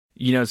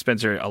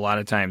Spencer, a lot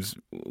of times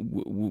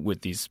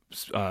with these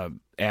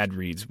ad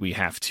reads, we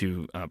have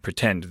to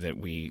pretend that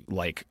we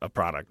like a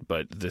product,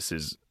 but this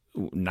is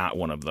not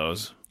one of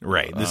those.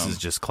 Right. This is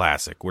just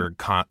classic. We're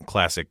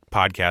classic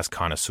podcast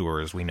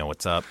connoisseurs. We know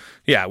what's up.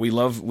 Yeah, we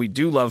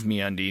do love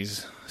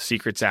MeUndies.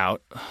 Secrets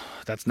out.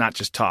 That's not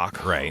just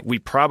talk. Right. We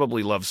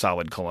probably love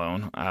Solid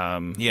Cologne.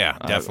 Yeah,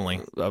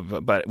 definitely.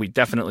 But we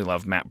definitely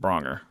love Matt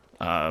Bronger.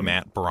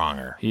 Matt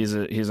Bronger. He's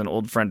an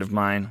old friend of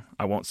mine.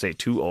 I won't say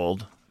too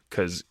old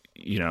because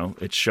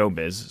it's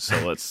showbiz.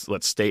 So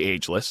let's stay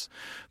ageless.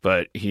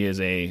 But he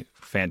is a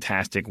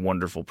fantastic,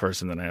 wonderful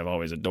person that I have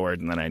always adored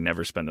and that I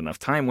never spend enough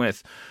time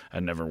with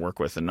and never work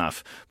with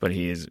enough. But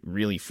he is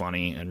really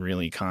funny and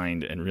really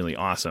kind and really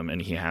awesome.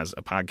 And he has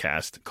a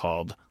podcast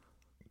called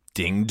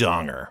Ding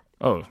Donger.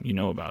 Oh, you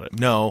know about it?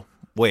 No,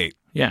 wait.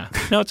 Yeah.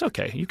 No, it's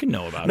okay. You can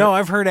know about it. No,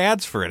 I've heard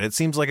ads for it. It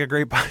seems like a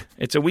great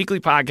It's a weekly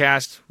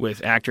podcast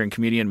with actor and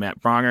comedian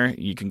Matt Bronger.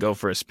 You can go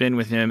for a spin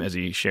with him as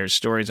he shares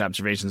stories,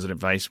 observations, and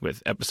advice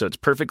with episodes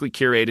perfectly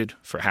curated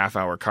for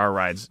half-hour car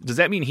rides. Does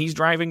that mean he's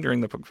driving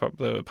during the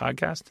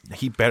podcast?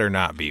 He better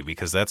not be,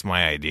 because that's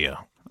my idea.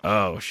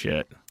 Oh,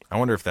 shit. I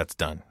wonder if that's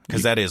done,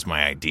 because that is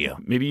my idea.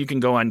 Maybe you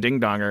can go on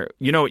Ding Donger.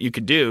 You know what you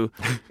could do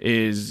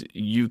is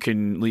you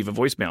can leave a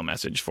voicemail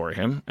message for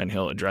him, and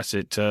he'll address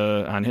it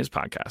on his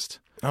podcast.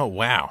 Oh,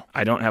 wow.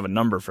 I don't have a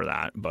number for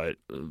that, but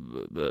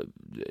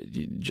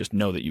you just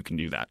know that you can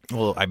do that.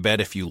 Well, I bet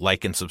if you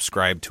like and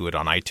subscribe to it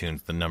on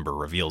iTunes, the number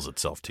reveals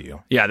itself to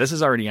you. Yeah, this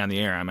is already on the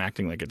air. I'm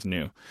acting like it's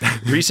new.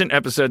 Recent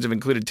episodes have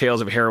included tales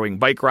of harrowing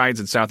bike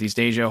rides in Southeast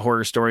Asia,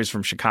 horror stories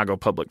from Chicago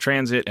public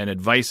transit, and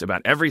advice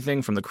about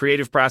everything from the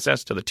creative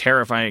process to the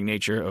terrifying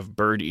nature of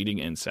bird-eating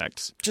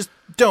insects. Just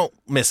don't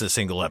miss a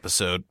single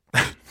episode.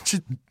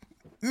 Just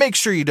make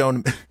sure you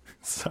don't...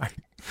 Sorry.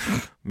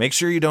 Make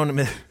sure you don't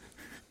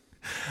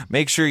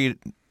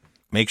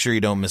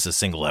miss a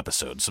single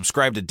episode.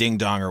 Subscribe to Ding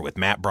Donger with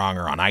Matt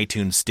Bronger on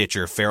iTunes,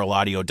 Stitcher,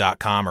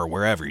 feralaudio.com, or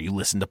wherever you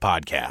listen to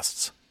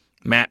podcasts.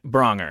 Matt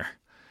Bronger.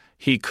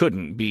 He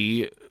couldn't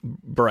be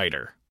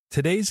brighter.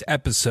 Today's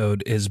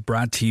episode is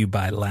brought to you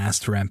by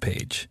Last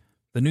Rampage,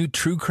 the new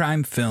true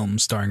crime film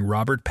starring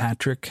Robert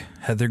Patrick,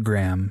 Heather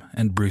Graham,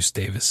 and Bruce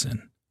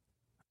Davison.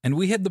 And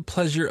we had the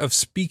pleasure of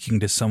speaking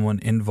to someone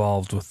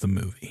involved with the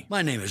movie.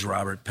 My name is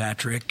Robert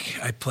Patrick.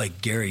 I play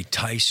Gary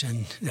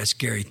Tyson. That's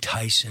Gary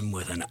Tyson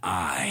with an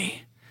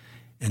I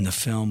in the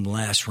film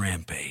Last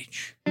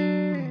Rampage.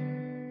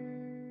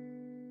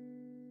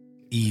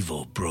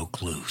 Evil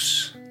broke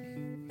loose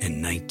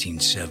in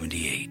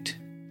 1978.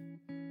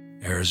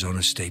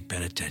 Arizona State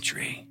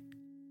Penitentiary.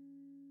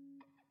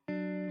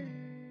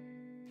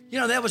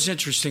 That was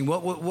interesting.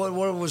 What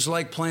it was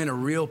like playing a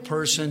real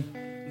person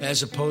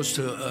as opposed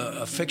to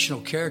a fictional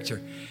character.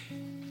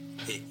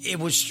 It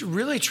was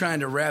really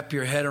trying to wrap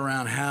your head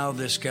around how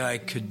this guy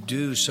could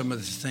do some of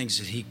the things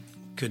that he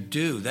could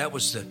do. That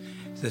was the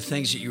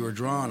things that you were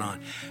drawing on.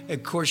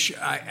 Of course,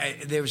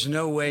 there was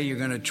no way you're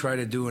going to try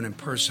to do an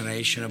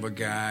impersonation of a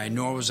guy,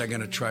 nor was I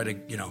going to try to,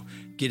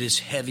 get as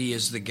heavy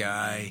as the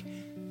guy.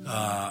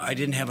 I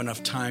didn't have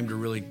enough time to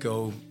really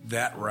go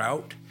that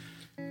route.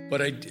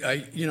 But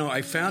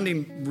I found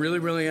him really,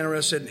 really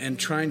interested in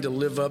trying to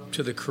live up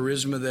to the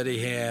charisma that he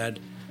had.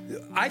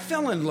 I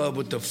fell in love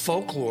with the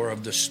folklore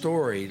of the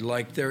story,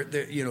 like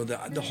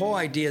the whole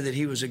idea that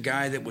he was a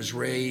guy that was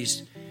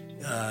raised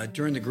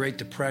during the Great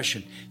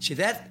Depression. See,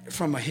 that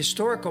from a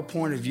historical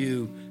point of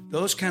view,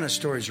 those kind of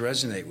stories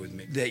resonate with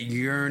me. That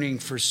yearning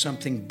for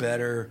something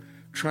better,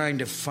 trying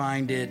to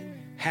find it,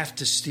 have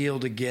to steal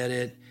to get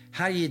it.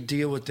 How do you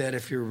deal with that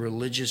if you're a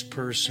religious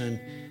person?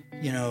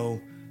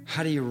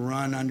 How do you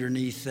run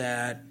underneath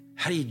that?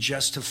 How do you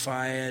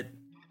justify it?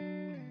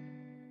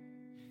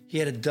 He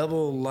had a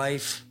double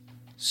life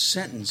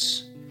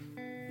sentence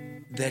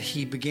that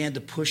he began to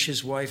push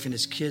his wife and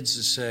his kids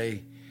to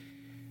say,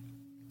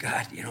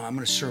 God, I'm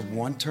going to serve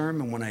one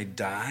term, and when I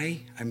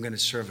die, I'm going to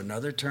serve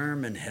another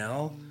term in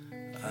hell.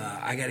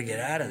 I got to get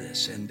out of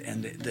this.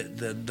 And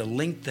the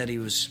link that he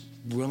was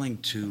willing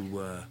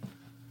to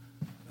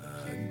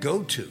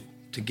go to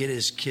get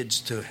his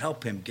kids to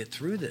help him get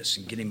through this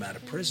and get him out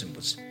of prison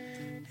was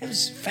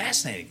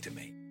fascinating to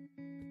me.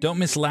 Don't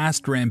miss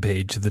Last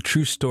Rampage, the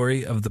true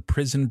story of the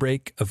prison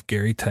break of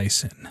Gary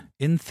Tyson.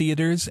 In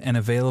theaters and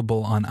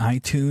available on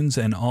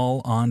iTunes and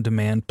all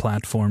on-demand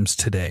platforms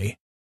today.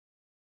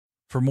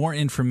 For more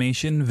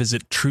information,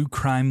 visit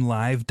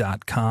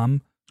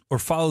truecrimelive.com or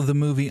follow the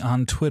movie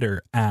on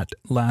Twitter at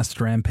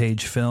Last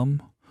Rampage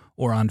Film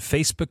or on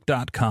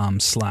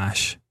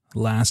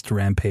Facebook.com/Last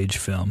Rampage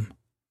Film.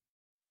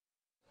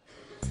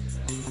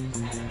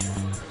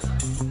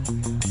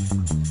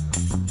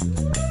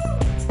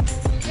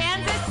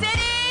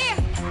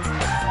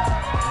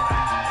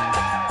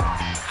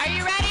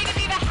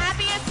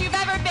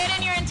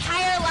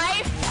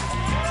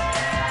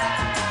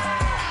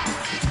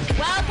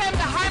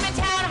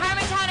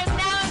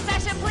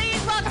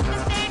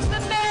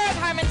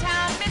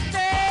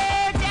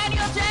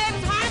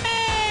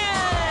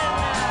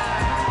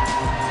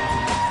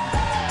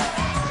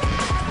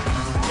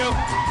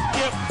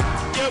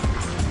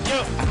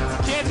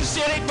 go. Kansas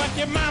City, fuck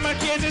your mama.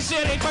 Kansas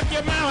City, fuck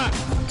your mama.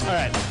 All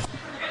right.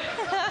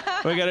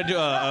 We got to do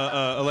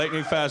a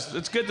lightning fast.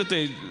 It's good that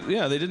they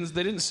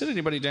didn't sit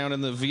anybody down in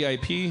the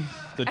VIP,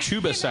 the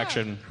tuba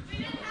section.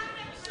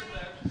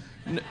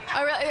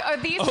 Are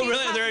these? Oh,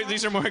 really?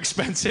 These are more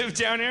expensive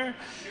down here.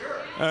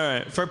 All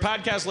right. For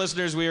podcast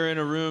listeners, we are in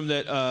a room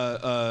that,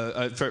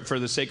 for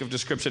the sake of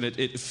description,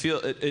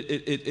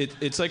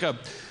 it's like a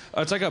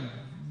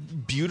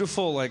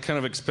beautiful, like kind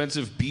of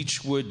expensive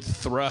beechwood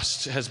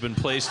thrust has been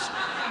placed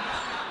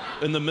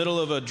in the middle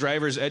of a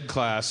driver's ed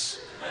class.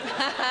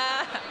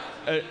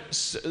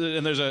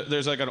 And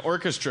there's like an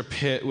orchestra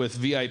pit with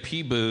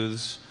VIP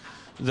booths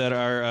that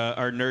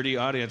our nerdy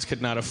audience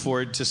could not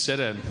afford to sit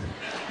in.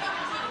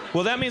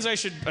 Well, that means I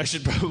should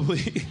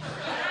probably.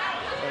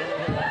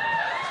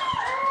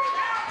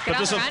 But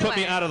this will put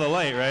me out of the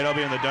light, right? I'll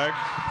be in the dark.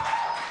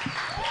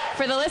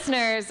 For the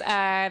listeners,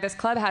 this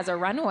club has a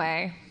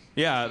runway.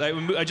 Yeah,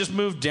 I just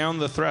moved down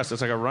the thrust.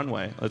 It's like a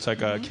runway. It's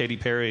like a Katy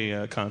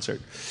Perry concert.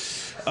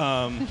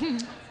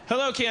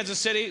 Hello, Kansas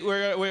City.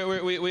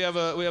 We have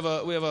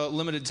a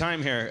limited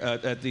time here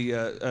at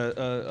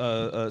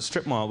the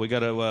strip mall. We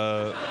got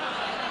to.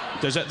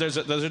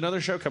 There's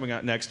another show coming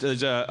out next.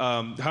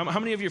 How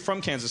many of you are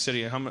from Kansas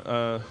City?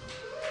 So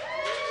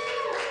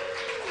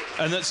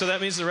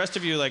that means the rest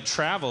of you like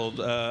traveled.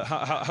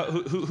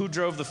 Who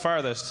drove the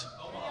farthest?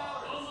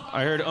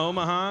 I heard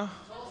Omaha,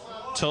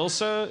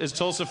 Tulsa. Is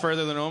Tulsa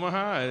further than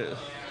Omaha?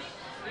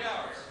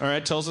 All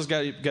right, Tulsa's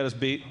got us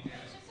beat.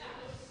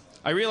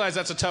 I realize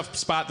that's a tough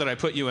spot that I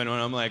put you in when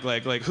I'm like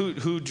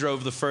who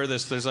drove the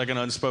furthest? There's like an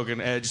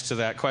unspoken edge to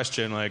that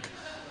question. Like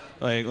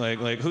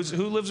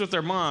who lives with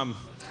their mom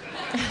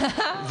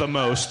the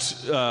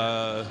most?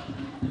 But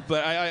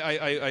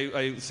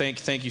I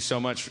thank you so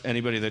much,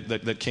 anybody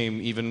that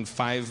came even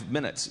 5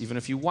 minutes, even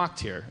if you walked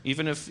here,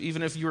 even if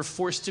you were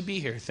forced to be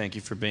here. Thank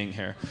you for being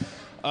here.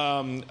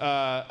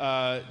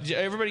 Did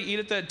everybody eat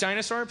at that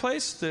dinosaur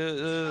place?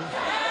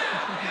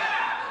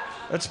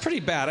 That's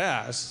pretty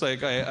badass.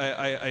 Like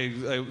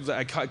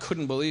I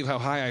couldn't believe how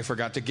high I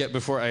forgot to get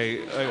before I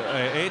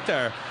ate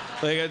there.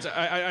 Like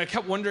I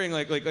kept wondering,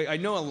 like I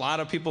know a lot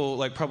of people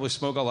like probably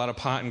smoke a lot of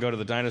pot and go to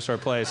the dinosaur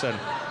place, and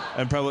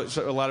probably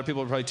a lot of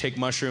people probably take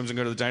mushrooms and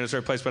go to the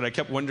dinosaur place. But I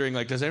kept wondering,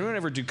 like, does anyone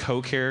ever do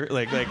coke here?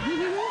 Like an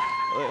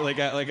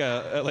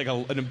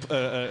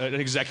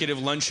executive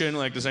luncheon?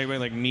 Like, does anybody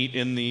like meet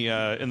in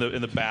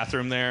the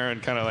bathroom there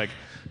and kind of like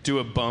do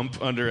a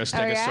bump under a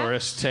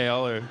stegosaurus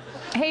tail? Or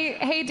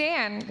Hey,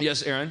 Dan.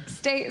 Yes, Aaron.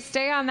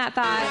 Stay on that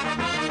thought.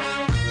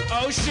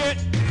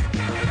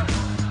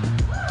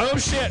 Oh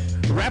shit!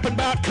 Rapping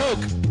about coke.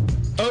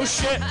 Oh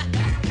shit!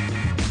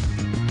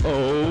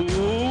 Oh,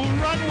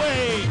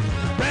 runway!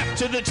 Rap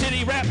to the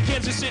titty, rap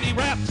Kansas City,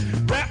 rap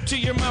to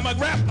your mama,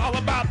 rap all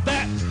about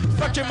that.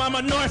 Fuck your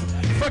mama north,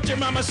 fuck your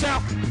mama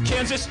south.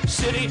 Kansas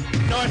City,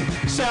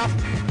 north, south.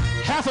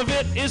 Half of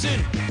it is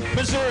in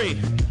Missouri.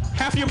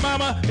 Half your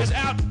mama is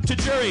out to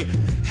jury.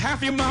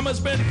 Half your mama's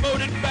been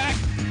voted back.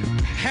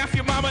 Half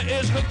your mama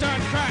is hooked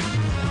on crack.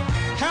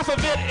 Half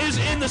of it is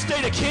in the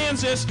state of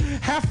Kansas.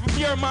 Half of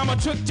your mama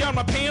took down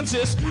my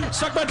pantses,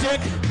 sucked my dick,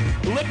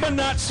 licked my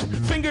nuts,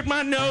 fingered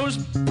my nose,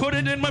 put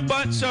it in my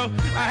butt, so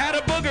I had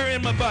a booger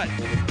in my butt.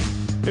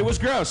 It was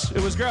gross.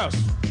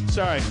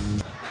 Sorry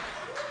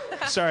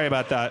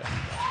about that.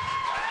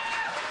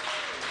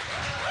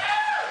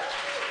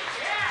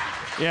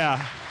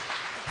 Yeah,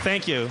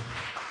 thank you.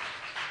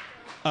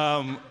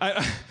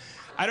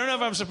 I don't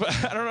know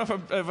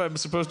if I'm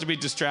supposed to be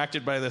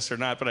distracted by this or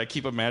not, but I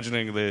keep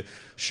imagining the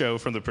show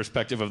from the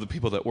perspective of the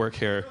people that work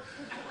here.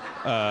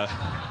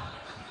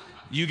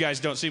 You guys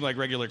don't seem like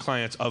regular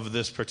clients of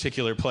this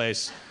particular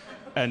place,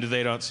 and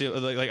they don't see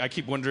like I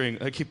keep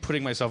wondering. I keep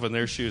putting myself in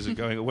their shoes and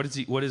going, what is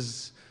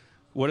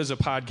a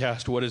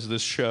podcast? What is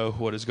this show?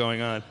 What is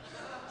going on?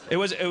 It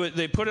was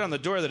they put it on the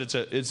door that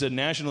it's a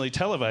nationally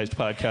televised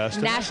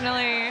podcast.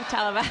 Nationally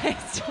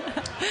televised.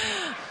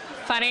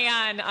 Funny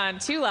on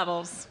two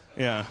levels.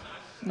 Yeah.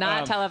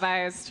 Not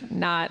televised,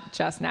 not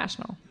just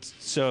national.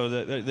 So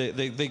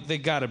they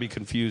got to be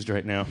confused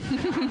right now.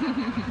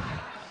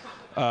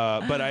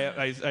 But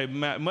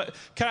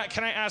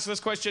can I ask this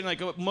question?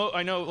 Like,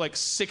 I know like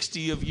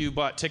 60 of you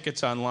bought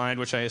tickets online,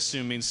 which I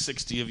assume means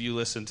 60 of you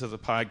listen to the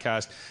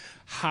podcast.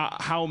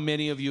 How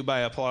many of you,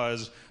 by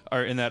applause,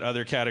 are in that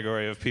other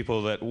category of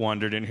people that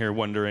wandered in here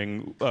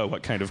wondering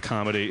what kind of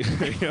comedy?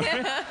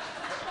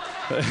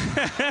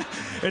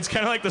 It's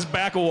kind of like this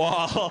back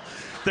wall.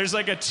 There's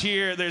like a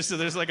tier.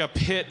 There's like a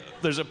pit.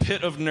 There's a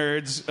pit of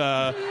nerds,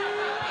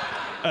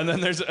 and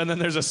then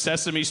there's a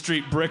Sesame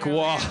Street brick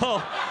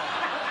wall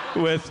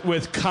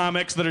with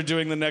comics that are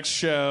doing the next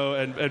show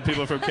and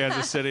people from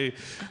Kansas City.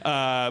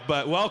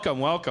 But welcome.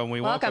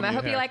 We welcome. I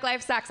hope you like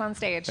live sex on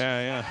stage.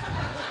 Yeah.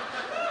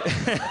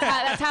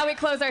 That's how we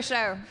close our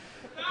show.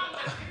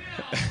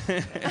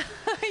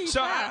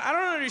 So I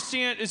don't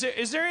understand.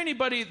 Is there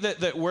anybody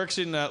that works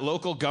in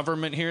local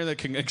government here that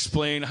can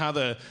explain how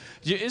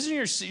isn't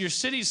your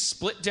city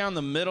split down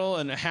the middle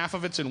and half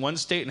of it's in one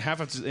state and half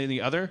of it's in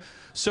the other?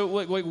 So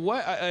like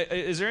what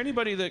is there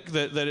anybody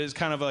that is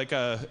kind of like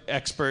a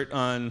expert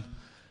on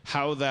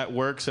how that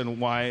works and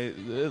why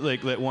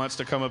that wants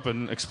to come up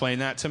and explain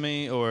that to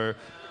me? Or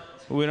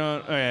we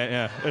don't. Oh,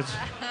 yeah.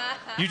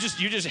 You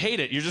just hate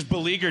it. You're just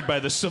beleaguered by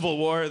the civil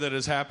war that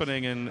is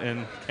happening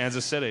in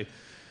Kansas City.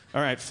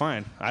 All right,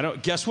 fine.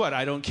 Guess what?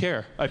 I don't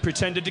care. I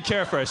pretended to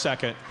care for a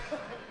second.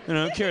 I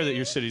don't care that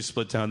your city's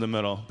split down the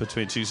middle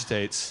between two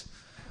states.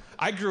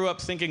 I grew up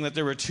thinking that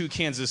there were two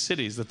Kansas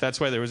cities, that's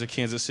why there was a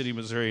Kansas City,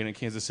 Missouri, and a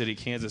Kansas City,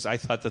 Kansas. I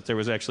thought that there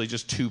was actually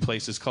just two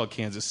places called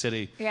Kansas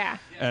City. Yeah.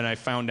 And I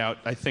found out,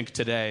 I think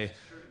today,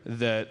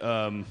 that,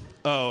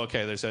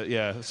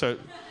 so...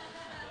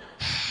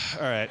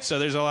 All right, so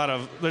there's a lot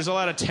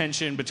of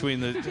tension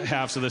between the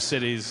halves of the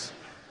cities.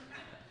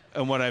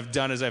 And what I've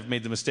done is I've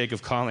made the mistake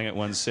of calling it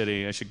one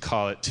city. I should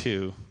call it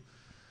two.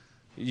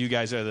 You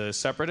guys are the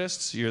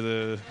separatists. You're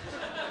the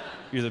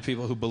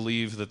people who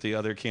believe that the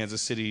other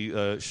Kansas City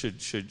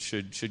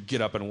should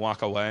get up and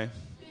walk away.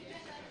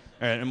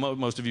 All right, and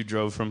most of you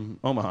drove from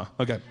Omaha.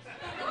 Okay.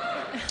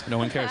 No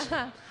one cares.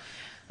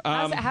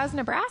 How's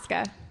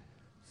Nebraska?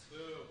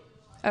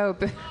 Oh.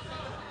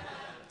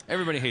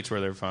 Everybody hates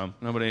where they're from.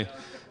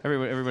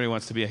 Everybody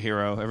wants to be a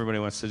hero. Everybody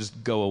wants to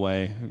just go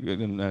away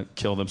and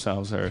kill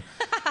themselves or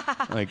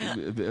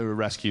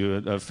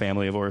rescue a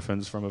family of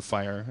orphans from a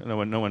fire. No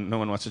one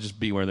wants to just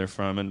be where they're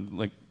from,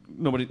 and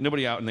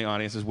nobody out in the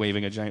audience is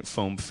waving a giant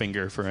foam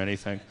finger for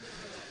anything.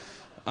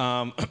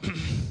 I'm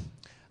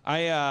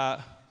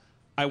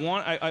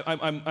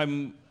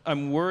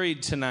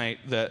worried tonight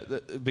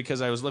that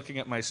because I was looking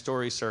at my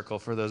story circle.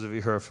 For those of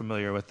you who are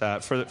familiar with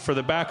that, for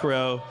the back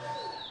row.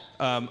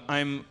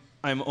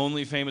 I'm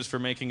only famous for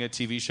making a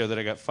TV show that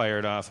I got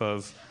fired off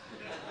of,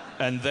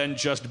 and then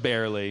just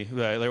barely.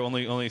 There were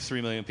only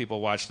 3 million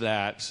people watched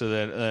that, so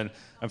then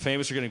I'm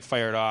famous for getting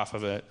fired off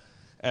of it.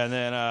 And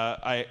then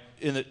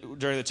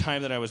during the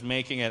time that I was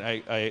making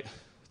it,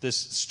 this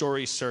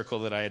story circle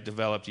that I had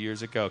developed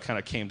years ago kind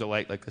of came to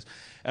light like this,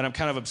 and I'm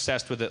kind of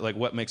obsessed with it, like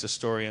what makes a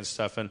story and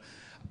stuff. And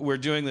we're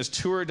doing this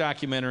tour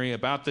documentary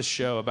about the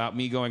show, about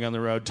me going on the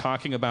road,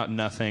 talking about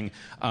nothing,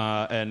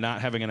 and not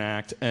having an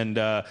act. And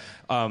I've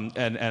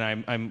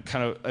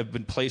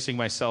been placing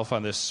myself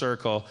on this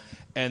circle.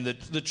 And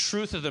the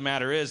truth of the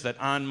matter is that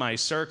on my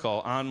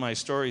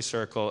story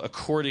circle,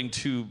 according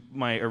to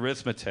my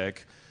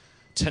arithmetic,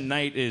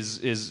 tonight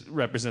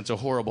represents a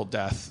horrible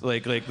death.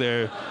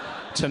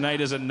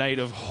 Tonight is a night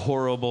of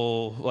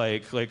horrible,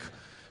 like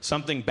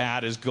something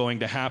bad is going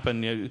to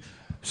happen.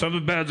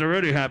 Something bad's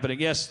already happening.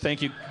 Yes,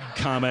 thank you,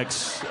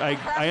 comics.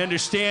 I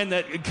understand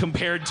that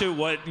compared to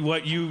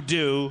what you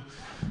do,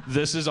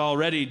 this is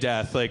already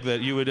death. Like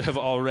that you would have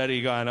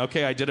already gone,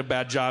 okay, I did a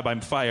bad job, I'm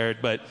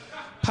fired. But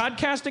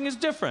podcasting is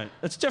different.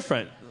 It's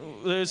different.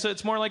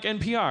 It's more like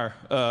NPR.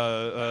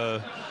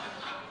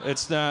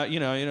 It's not,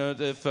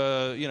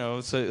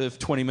 if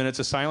 20 minutes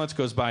of silence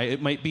goes by, it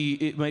might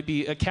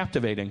be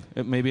captivating.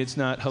 Maybe it's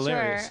not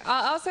hilarious. Sure.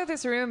 Also,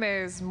 this room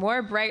is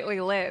more brightly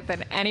lit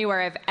than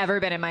anywhere I've ever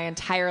been in my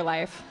entire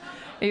life.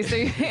 So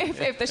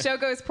if the show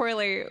goes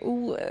poorly,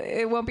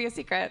 it won't be a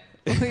secret.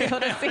 We'll be able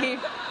to see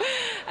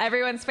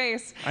everyone's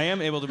face. I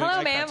am able to make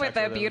Hello, eye man, with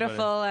contact a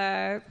beautiful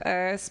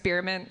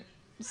spearmint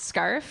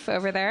scarf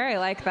over there. I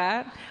like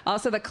that.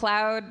 Also the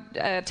cloud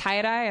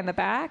tie-dye in the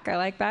back. I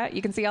like that.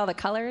 You can see all the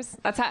colors.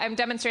 That's how I'm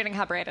demonstrating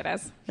how bright it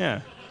is.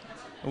 Yeah.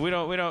 We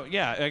don't.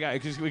 Yeah,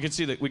 we can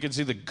see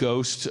the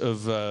ghost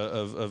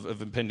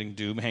of impending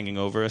doom hanging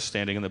over us,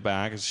 standing in the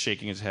back,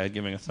 shaking his head,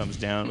 giving a thumbs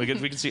down. We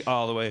can see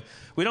all the way.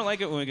 We don't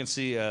like it when we can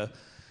see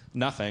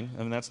nothing. I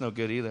mean, that's no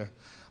good either.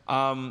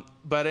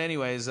 But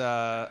anyways,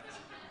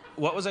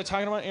 what was I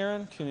talking about,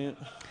 Aaron? Can you?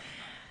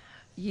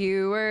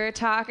 You were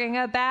talking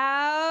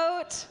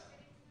about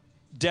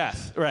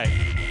death, right?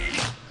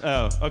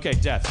 Oh, okay,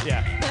 death.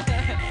 Yeah.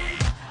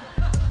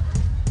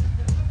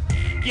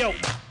 Yo.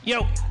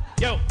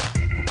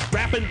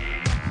 Rapping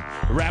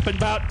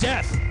about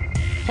death.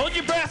 Hold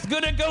your breath,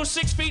 gonna go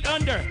 6 feet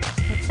under.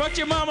 Fucked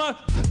your mama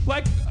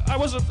like I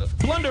was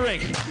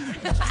blundering.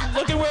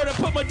 Looking where to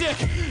put my dick.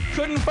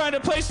 Couldn't find a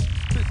place.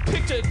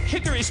 Picked a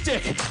hickory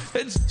stick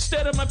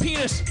instead of my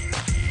penis.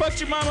 Fucked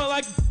your mama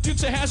like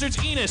Dukes of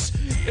Hazzard's Enos.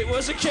 It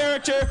was a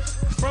character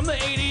from the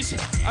 80s.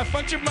 I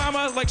fucked your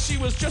mama like she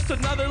was just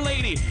another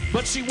lady,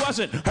 but she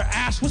wasn't. Her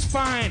ass was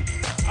fine.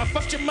 I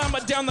fucked your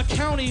mama down the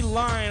county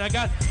line. I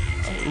got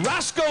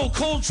Roscoe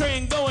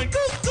Coltrane going,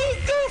 doo, doo,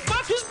 doo,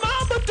 fuck his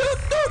mama, doo,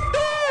 doo,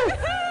 doo.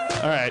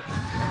 All right.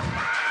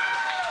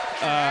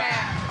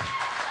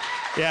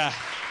 Yeah.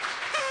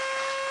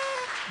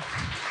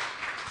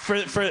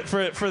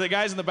 For the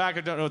guys in the back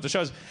who don't know what the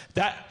show is,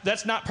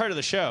 that's not part of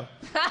the show.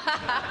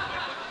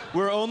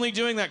 We're only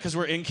doing that because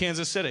we're in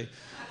Kansas City.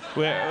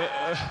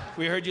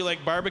 We heard you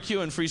like barbecue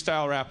and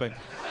freestyle rapping.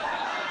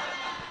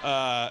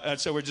 And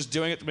so we're just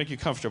doing it to make you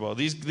comfortable.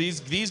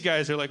 These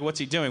guys are like, what's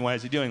he doing? Why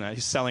is he doing that?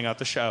 He's selling out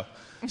the show.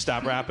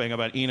 Stop rapping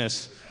about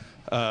Enos.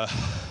 A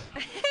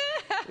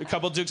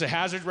couple Dukes of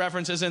Hazzard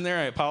references in there.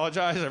 I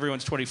apologize.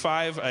 Everyone's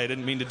 25. I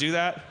didn't mean to do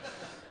that.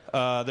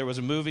 There was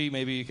a movie.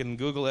 Maybe you can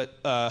Google it.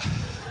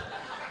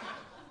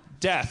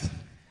 Death.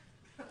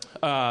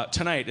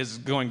 Tonight is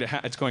going to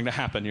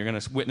happen. You're going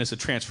to witness a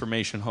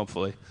transformation,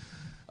 hopefully.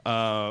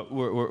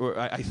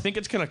 I think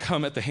it's going to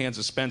come at the hands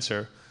of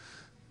Spencer,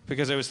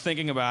 because I was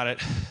thinking about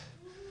it.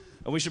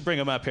 And we should bring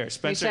him up here.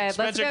 Spencer,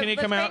 can you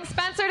come out? Let's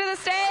bring Spencer to the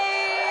stage.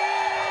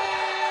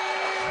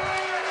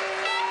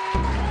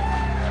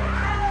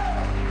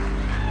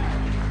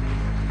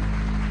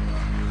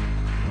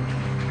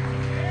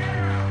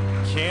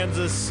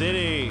 Kansas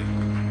City,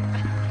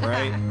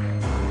 right?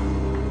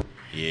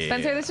 Yeah.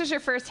 Spencer, this was your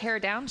first hair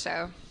down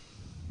show.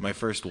 My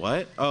first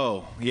what?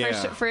 Oh, yeah.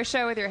 First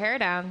show with your hair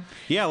down.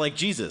 Yeah, like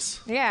Jesus.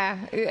 Yeah,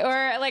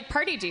 or like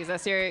Party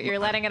Jesus. You're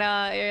letting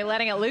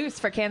it loose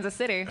for Kansas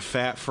City.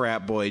 Fat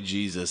frat boy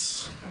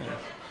Jesus.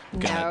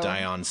 Gonna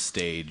die on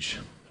stage.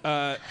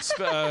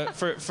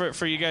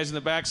 For you guys in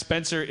the back,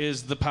 Spencer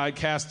is the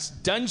podcast's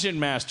Dungeon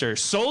Master.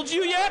 Sold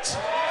you yet?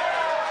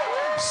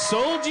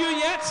 Sold you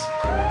yet?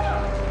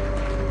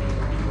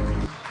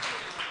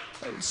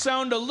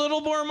 Sound a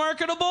little more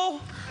marketable?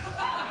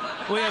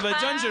 We have a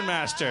Dungeon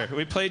Master.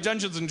 We play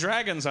Dungeons and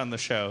Dragons on the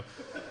show.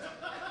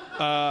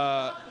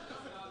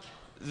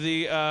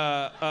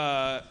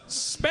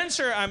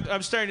 Spencer,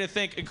 I'm starting to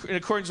think, in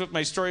accordance with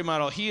my story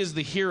model, he is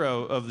the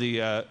hero of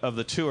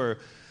the tour,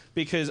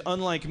 because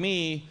unlike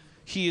me,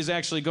 he is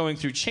actually going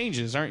through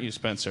changes, aren't you,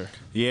 Spencer?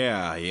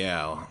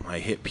 Yeah. I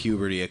hit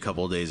puberty a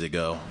couple days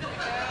ago.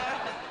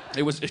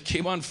 It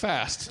came on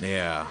fast.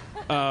 Yeah.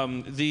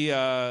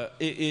 But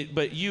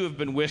you have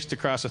been whisked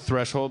across a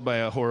threshold by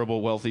a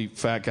horrible, wealthy,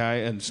 fat guy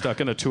and stuck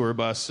in a tour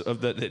bus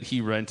that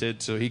he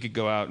rented so he could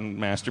go out and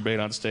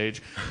masturbate on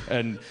stage.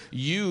 And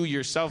you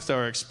yourself, though,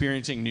 are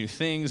experiencing new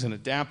things and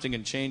adapting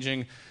and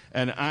changing.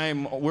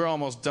 And we're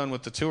almost done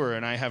with the tour,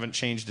 and I haven't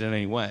changed in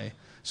any way.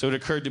 So it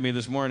occurred to me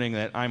this morning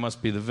that I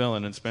must be the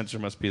villain and Spencer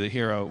must be the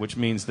hero, which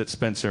means that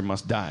Spencer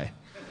must die.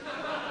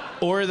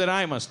 Or that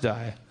I must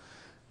die.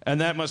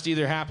 And that must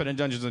either happen in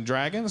Dungeons and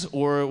Dragons,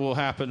 or it will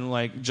happen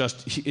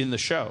just in the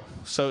show.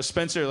 So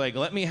Spencer,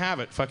 let me have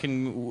it.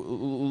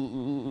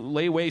 Fucking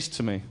lay waste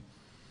to me.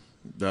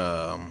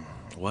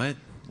 What?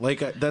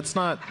 That's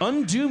not.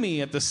 Undo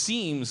me at the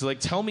seams.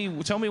 Tell me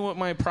what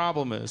my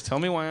problem is. Tell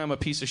me why I'm a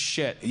piece of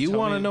shit. You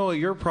want to know what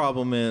your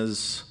problem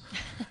is?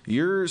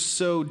 You're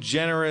so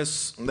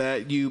generous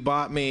that you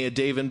bought me a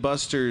Dave &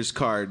 Buster's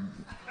card.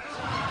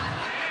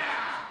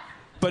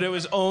 But it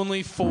was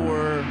only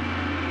for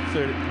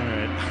 30. All right.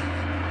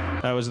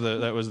 That was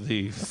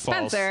the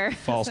false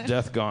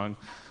death gong.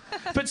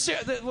 But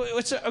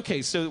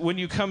okay, so when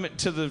you come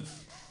to the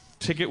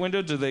ticket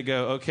window, do they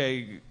go,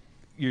 okay,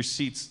 your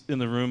seat's in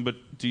the room, but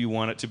do you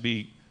want it to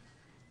be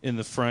in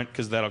the front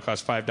because that'll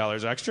cost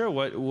 $5 extra?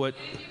 What?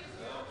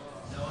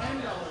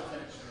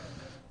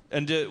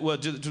 And do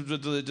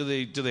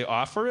they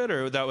offer it,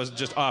 or that was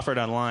just offered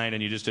online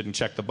and you just didn't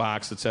check the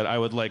box that said I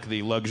would like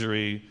the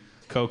luxury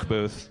Coke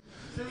booth?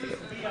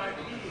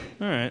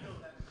 All right.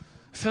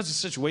 It feels like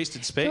such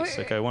wasted space.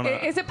 I want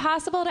to. Is it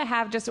possible to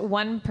have just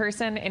one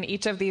person in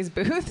each of these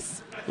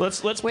booths? Would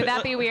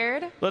that be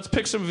weird? Let's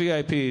pick some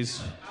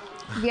VIPs.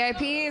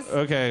 VIPs.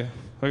 Okay,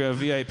 we got a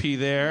VIP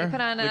there. We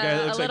put on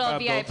a little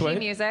VIP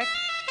music.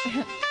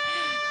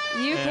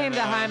 You came to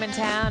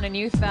Harmontown and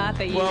you thought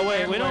that you. Well,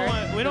 wait. We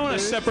don't want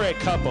to separate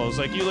couples.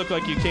 You look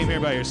like you came here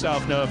by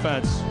yourself. No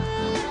offense.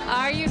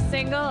 Are you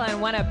single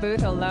and want a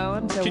booth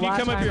alone to Can you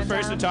watch come up here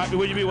first and talk?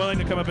 Would you be willing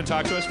to come up and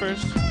talk to us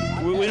first?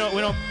 We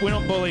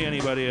don't bully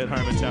anybody at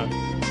Harmontown.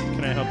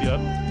 Can I help you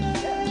up?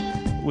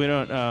 We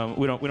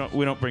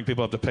don't bring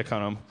people up to pick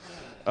on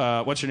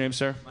them. What's your name,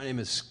 sir? My name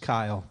is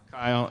Kyle.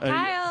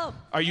 Kyle.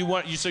 Are you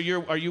one?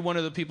 Are you one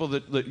of the people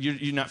that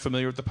you're not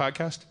familiar with the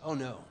podcast? Oh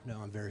no,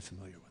 I'm very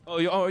familiar with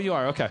it. Oh, you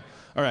are. Okay,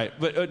 all right.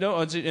 But no,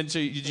 and so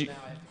you.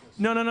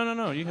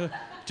 No.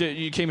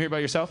 You came here by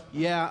yourself?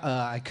 Yeah,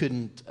 I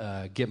couldn't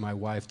get my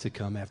wife to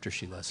come after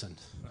she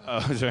listened. Oh,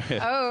 sorry.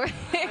 Oh.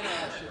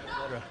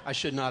 I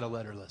should not have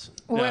let her listen.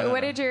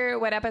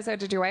 What episode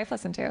did your wife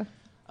listen to?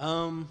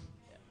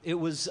 It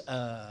was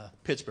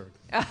Pittsburgh.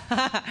 Yeah.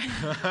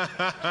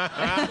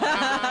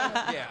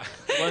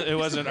 It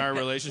wasn't our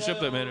relationship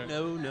that made her.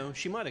 No.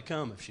 She might have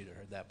come if she'd have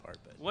heard that part.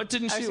 But what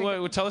didn't she?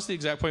 Tell us the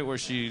exact point where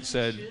she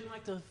said. She didn't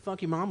like the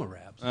Funky Mama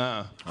raps.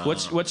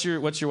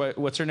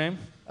 What's her name?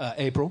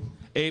 April.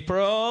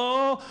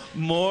 April.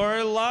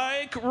 More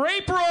like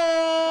Rapril.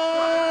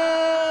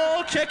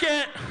 Kick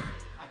it.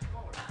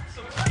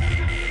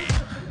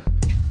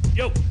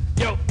 Yo.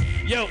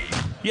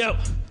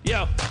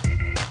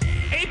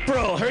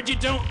 April, heard you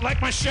don't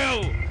like my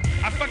show.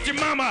 I fucked your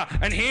mama,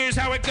 and here's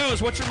how it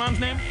goes. What's your mom's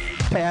name?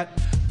 Pat.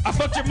 I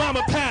fucked your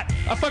mama, Pat.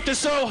 I fucked her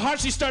so hard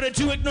she started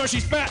to ignore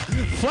she's fat.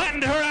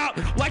 Flattened her out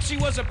like she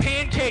was a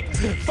pancake.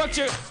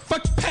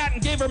 Fucked Pat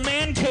and gave her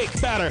man cake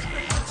batter.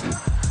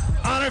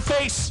 On her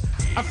face,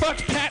 I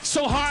fucked Pat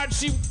so hard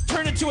she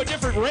turned into a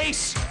different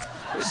race.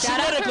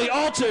 Genetically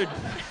altered.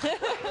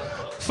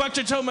 Fucked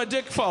her till my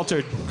dick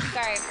faltered.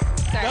 Sorry.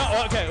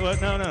 No, okay. Well,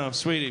 no,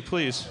 sweetie,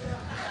 please.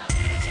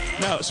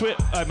 No,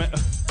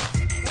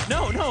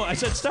 No, I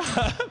said stop.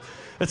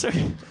 That's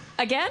okay.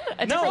 Again?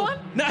 A different one?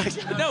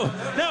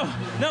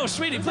 No,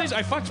 sweetie, please.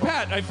 I fucked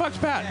Pat.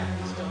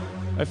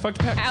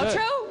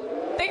 Outro?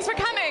 Thanks for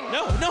coming.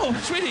 No,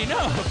 sweetie,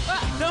 no.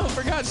 No,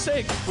 for God's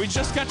sake. We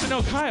just got to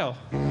know Kyle.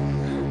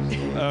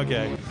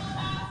 Okay.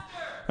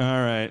 All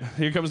right.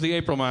 Here comes the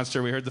April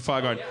monster. We heard the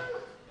foghorn.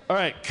 All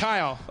right,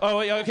 Kyle. Oh,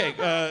 okay.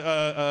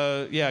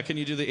 Yeah, can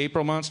you do the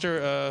April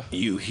monster?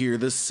 You hear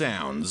the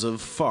sounds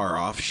of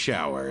far-off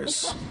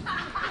showers.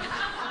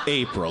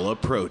 April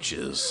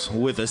approaches.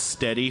 With a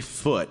steady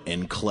foot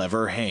and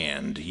clever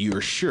hand,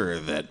 you're sure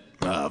that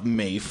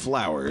May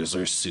flowers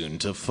are soon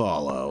to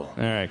follow.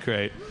 All right,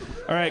 great.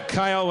 All right,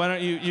 Kyle, why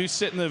don't you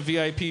sit in the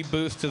VIP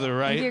booth to the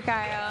right? Thank you,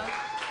 Kyle.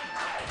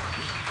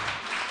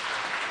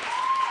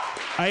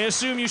 I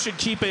assume you should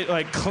keep it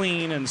like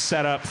clean and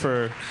set up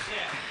for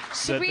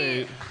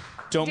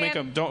don't make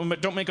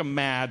them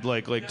mad.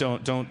 Like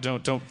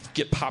don't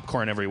get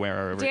popcorn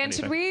everywhere. Or Dan,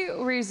 anything. should we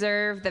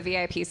reserve the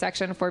VIP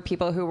section for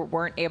people who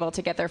weren't able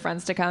to get their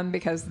friends to come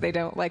because they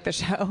don't like the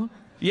show?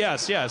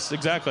 Yes,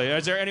 exactly.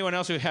 Is there anyone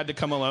else who had to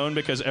come alone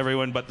because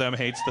everyone but them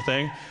hates the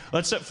thing?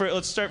 Let's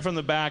start from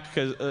the back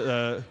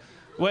because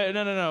wait,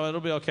 no,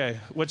 it'll be okay.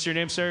 What's your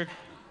name, sir?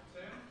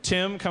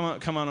 Tim, come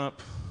on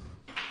up.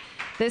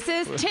 This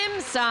is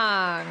Tim's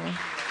song.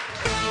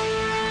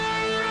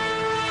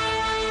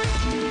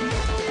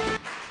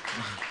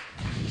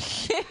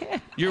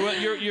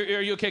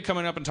 Are you okay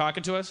coming up and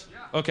talking to us?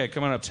 Yeah. Okay,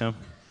 come on up, Tim.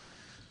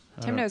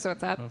 Tim knows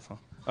what's up.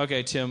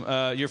 Okay, Tim,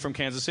 you're from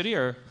Kansas City,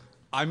 or?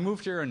 I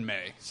moved here in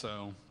May,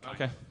 so.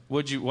 Okay.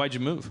 Why'd you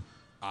move?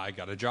 I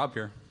got a job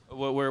here.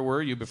 Where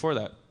were you before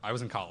that? I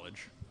was in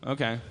college.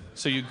 Okay.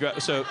 So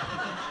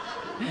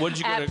what did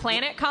you go at to?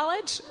 Planet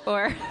College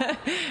or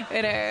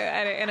in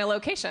a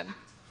location?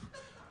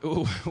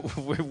 Ooh,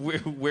 where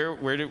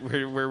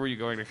were you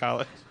going to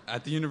college?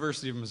 At the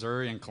University of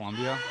Missouri in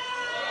Columbia.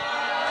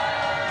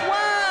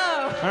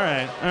 Whoa! All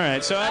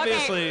right. So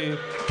obviously,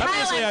 Kyle,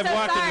 I've so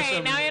walked sorry. into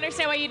some. Now I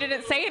understand why you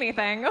didn't say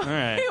anything. All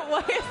right.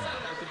 What is...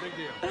 That's a big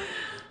deal.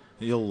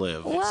 You'll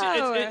live.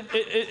 Whoa.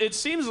 It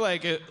seems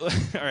like it. All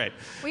right.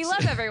 We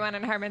love everyone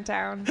in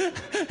Harmontown.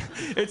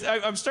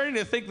 I'm starting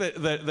to think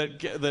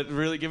that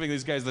really giving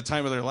these guys the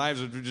time of their lives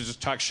would just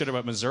talk shit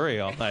about Missouri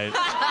all night.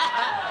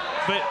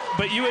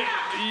 But you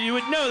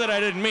would know that I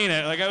didn't mean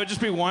it. Like I would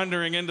just be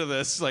wandering into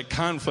this like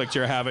conflict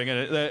you're having,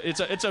 and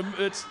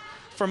it's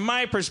from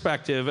my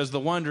perspective as the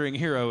wandering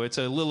hero, it's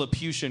a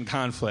Lilliputian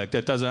conflict.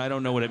 I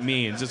don't know what it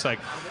means. It's like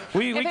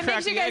we If it crack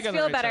makes you the egg guys on the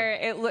feel right better,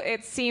 side.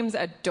 it seems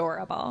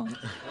adorable.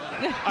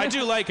 I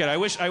do like it. I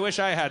wish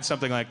I had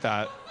something like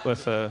that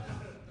with.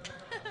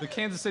 The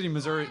Kansas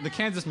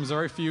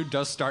Missouri feud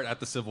does start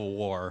at the Civil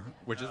War,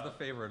 which is the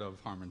favorite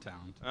of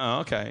Harmontown. Oh,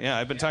 okay. Yeah,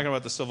 I've been talking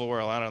about the Civil War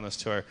a lot on this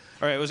tour.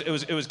 All right,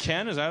 it was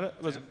Ken. Is that it?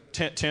 Was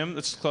it Tim?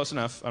 That's close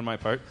enough on my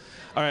part.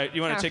 All right,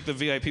 you want to take the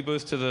VIP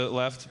booth to the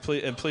left,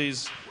 please, and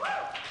please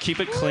keep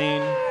it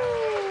clean.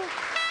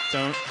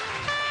 Don't.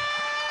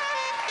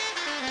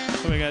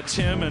 So we got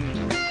Tim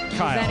and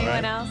Kyle. Does anyone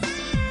right? else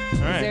All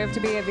right. deserve to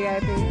be a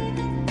VIP?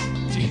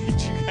 Do you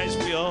guys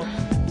feel?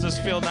 Does this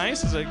feel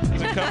nice? Is it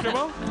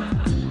comfortable?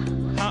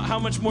 How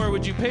much more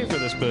would you pay for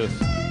this booth?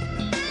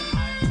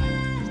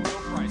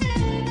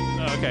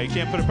 Okay, you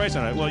can't put a price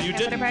on it. Well, you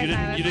didn't.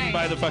 You didn't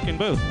buy the fucking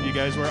booth. You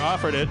guys were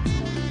offered it.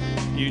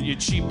 You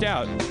cheaped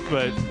out,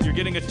 but you're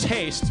getting a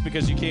taste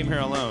because you came here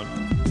alone.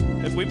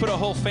 If we put a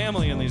whole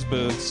family in these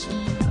booths,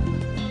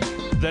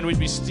 then we'd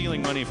be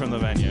stealing money from the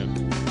venue.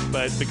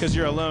 But because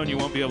you're alone, you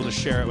won't be able to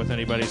share it with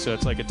anybody, so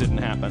it's like it didn't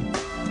happen.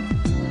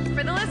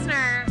 For the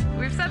listener,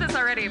 we've said this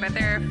already, but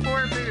there are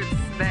 4 booths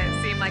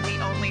that seem like the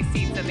only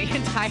seats in the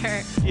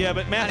entire. Yeah,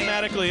 but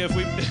mathematically, if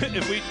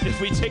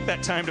we take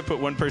that time to put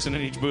one person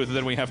in each booth,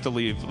 then we have to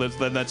leave.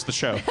 Then that's the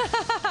show.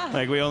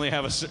 Like we only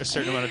have a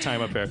certain amount of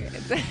time up here.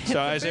 So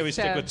I say we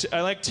stick with.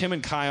 I like Tim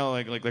and Kyle.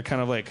 Like they're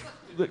kind of like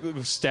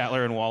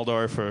Statler and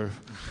Waldorf. Or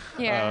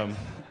Yeah.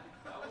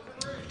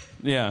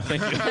 Yeah.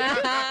 Thank you.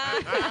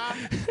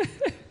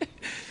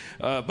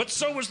 But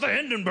so was the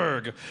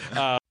Hindenburg.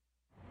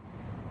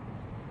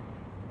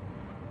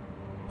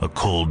 A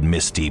cold,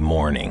 misty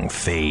morning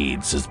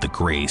fades as the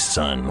gray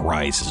sun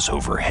rises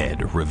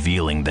overhead,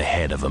 revealing the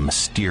head of a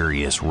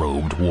mysterious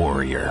robed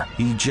warrior.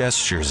 He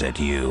gestures at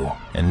you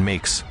and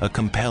makes a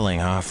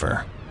compelling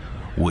offer.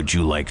 Would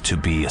you like to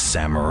be a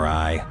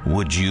samurai?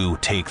 Would you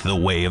take the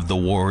way of the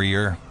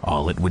warrior?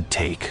 All it would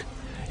take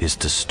is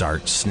to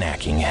start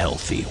snacking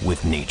healthy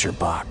with Nature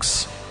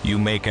Box. You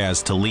make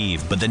as to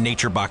leave, but the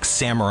Nature Box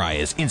Samurai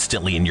is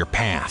instantly in your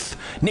path.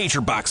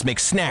 Nature Box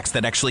makes snacks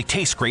that actually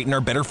taste great and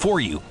are better for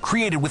you,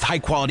 created with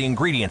high-quality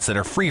ingredients that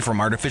are free from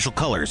artificial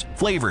colors,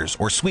 flavors,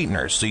 or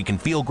sweeteners, so you can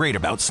feel great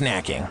about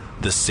snacking.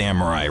 The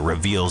Samurai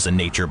reveals a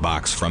Nature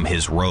Box from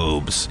his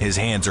robes. His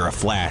hands are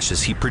aflash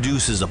as he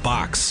produces a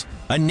box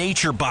A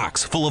Nature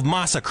Box full of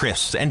Masa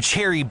Crisps and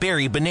Cherry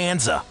Berry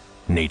Bonanza.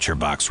 Nature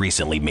Box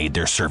recently made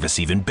their service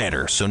even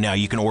better, so now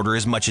you can order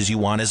as much as you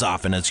want as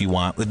often as you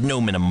want with no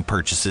minimum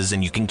purchases,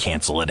 and you can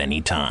cancel at any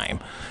time.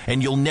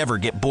 And you'll never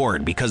get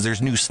bored because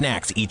there's new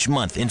snacks each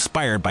month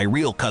inspired by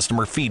real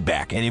customer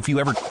feedback. And if you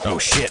ever... Oh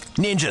shit,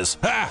 ninjas!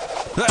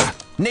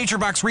 Nature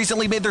Box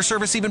recently made their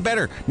service even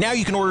better. Now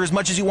you can order as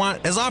much as you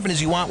want, as often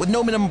as you want, with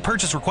no minimum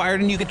purchase required,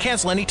 and you can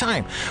cancel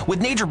anytime.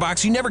 With Nature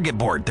Box, you never get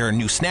bored. There are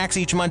new snacks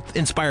each month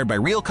inspired by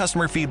real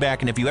customer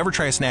feedback, and if you ever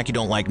try a snack you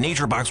don't like,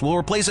 Nature Box will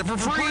replace it for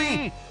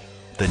free.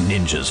 The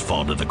ninjas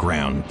fall to the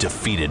ground,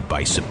 defeated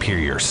by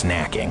superior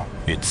snacking.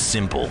 It's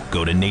simple.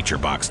 Go to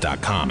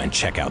naturebox.com and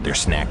check out their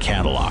snack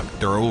catalog.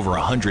 There are over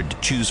 100 to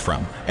choose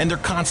from, and they're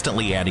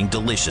constantly adding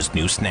delicious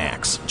new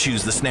snacks.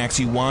 Choose the snacks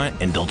you want,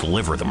 and they'll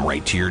deliver them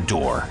right to your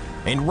door.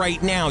 And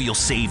right now, you'll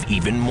save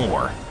even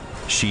more.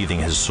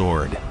 Sheathing his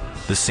sword,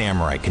 the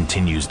samurai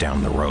continues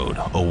down the road,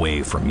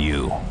 away from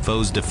you.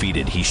 Foes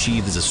defeated, he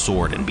sheathes his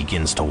sword and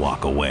begins to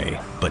walk away.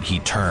 But he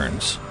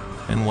turns.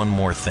 And one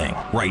more thing.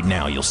 Right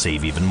now, you'll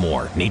save even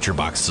more.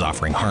 NatureBox is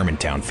offering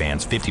Harmontown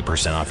fans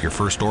 50% off your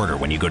first order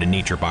when you go to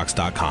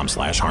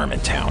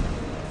naturebox.com/Harmontown.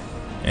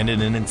 And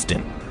in an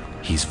instant,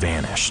 he's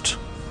vanished.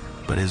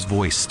 But his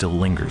voice still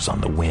lingers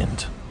on the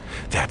wind.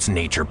 That's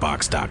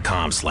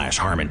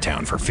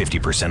naturebox.com/Harmontown for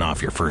 50%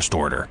 off your first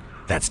order.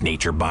 That's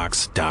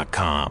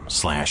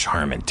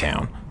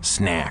naturebox.com/Harmontown.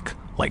 Snack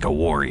like a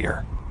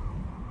warrior.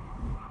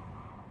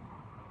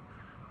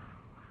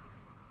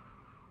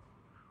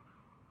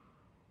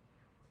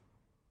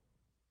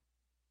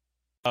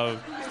 All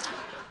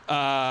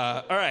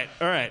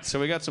right. So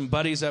we got some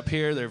buddies up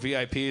here. They're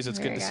VIPs. It's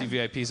good to see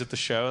VIPs at the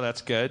show.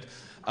 That's good.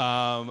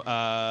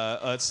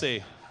 Let's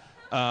see.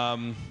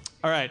 All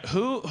right.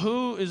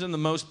 Who is in the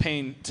most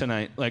pain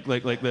tonight? Like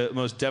the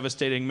most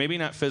devastating? Maybe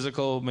not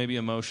physical. Maybe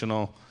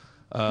emotional.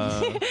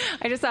 I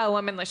just saw a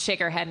woman shake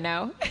her head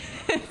no.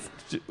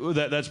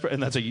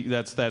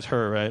 That's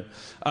her, right?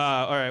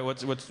 All right.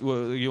 What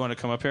you want to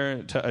come up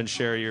here and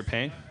share your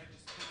pain?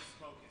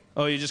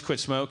 Oh, you just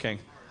quit smoking.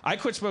 I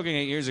quit smoking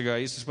 8 years ago. I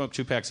used to smoke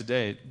 2 packs a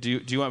day.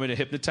 Do you want me to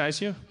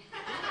hypnotize you?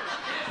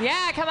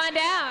 Yeah, come on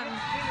down.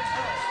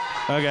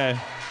 Okay.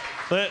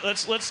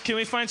 Let's. Can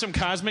we find some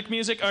cosmic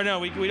music? Or no,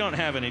 we don't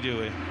have any, do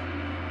we?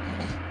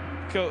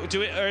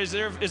 Or is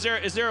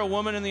there a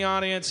woman in the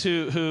audience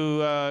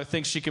who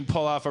thinks she can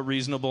pull off a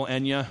reasonable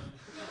Enya?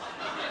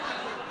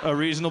 A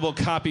reasonable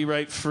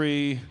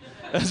copyright-free.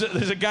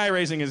 There's a guy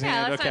raising his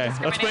hand. Okay,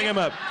 let's bring him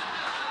up.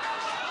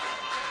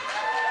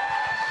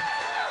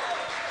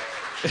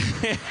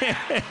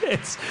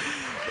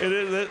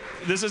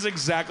 This is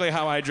exactly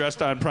how I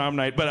dressed on prom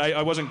night, but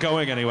I wasn't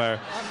going anywhere.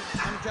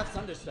 I'm Jeff's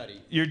understudy.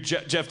 You're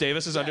Jeff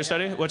Davis's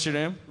understudy? Yeah. What's your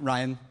name?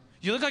 Ryan.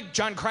 You look like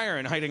John Cryer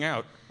in Hiding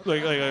Out. I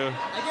get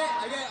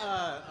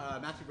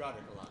Matthew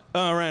Broderick a lot.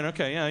 Oh, right.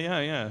 Okay.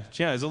 Yeah.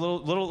 He's a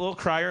little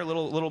Cryer,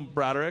 little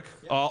Broderick.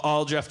 Yeah.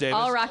 All Jeff Davis.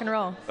 All rock and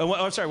roll. Oh,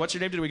 I'm sorry. What's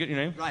your name? Did we get your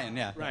name? Ryan.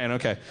 Yeah. Ryan.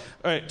 Okay.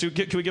 All right.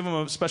 Can we give him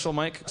a special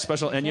mic?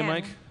 Special Enya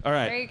mic? All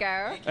right. There you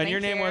go. And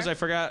your name was? I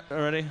forgot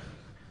already.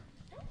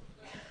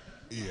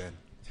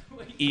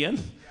 Ian?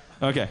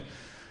 Okay.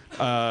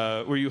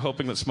 Were you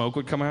hoping that smoke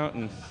would come out?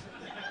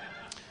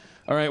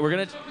 All right,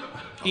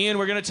 Ian,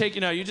 we're gonna take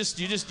you now. You just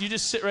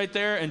sit right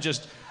there and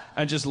just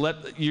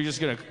let.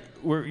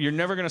 You're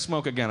never gonna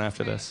smoke again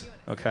after this.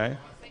 Okay.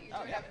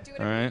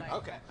 All right.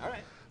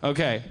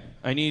 Okay.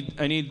 I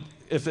need.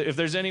 If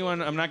there's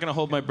anyone, I'm not gonna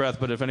hold my breath.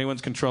 But if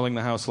anyone's controlling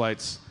the house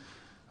lights,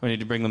 I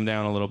need to bring them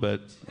down a little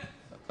bit.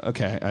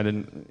 Okay, I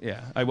didn't.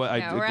 Yeah,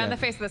 we're on the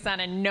face of the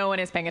sun, and no one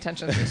is paying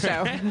attention to the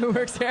show. Who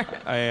works here?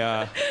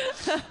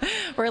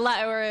 We're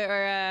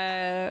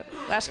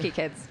latchkey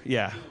kids.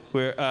 Yeah,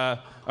 we're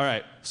all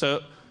right. So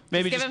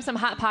maybe give him some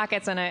hot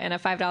pockets and a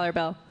 $5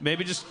 bill.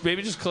 Maybe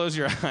just close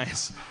your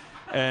eyes,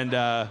 and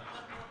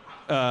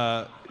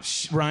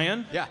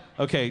Ryan. Yeah.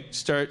 Okay,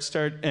 start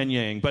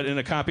Enyang, but in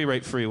a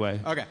copyright-free way.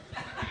 Okay.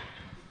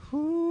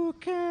 Who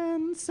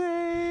can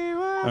say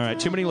what? All right,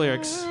 too many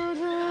lyrics.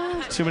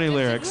 Too many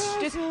lyrics.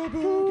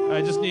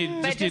 I just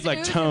need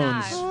like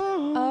tones.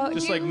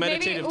 Just like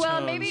meditative tones.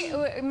 Well, maybe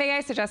may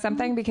I suggest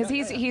something? Because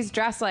he's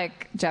dressed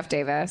like Jeff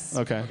Davis.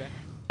 Okay.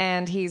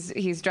 And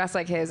he's dressed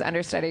like his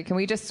understudy. Can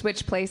we just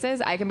switch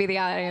places? I can be the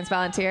audience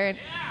volunteer.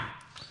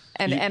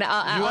 And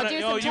I'll do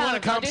some tones. You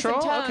want to control?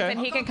 Okay. And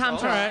he can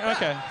control. All right.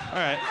 Okay. All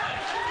right.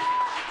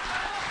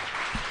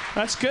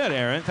 That's good,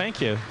 Aaron.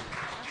 Thank you.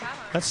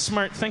 That's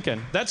smart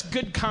thinking. That's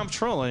good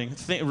comptrolling,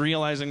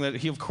 realizing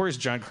that of course,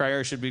 John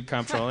Cryer should be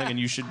comptrolling and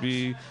you should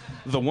be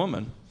the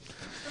woman.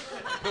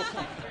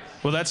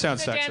 Well, that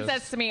sounds sexist. Dan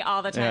says to me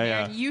all the time,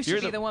 Aaron, you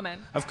should be the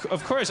woman.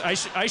 Of course,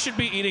 I should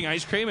be eating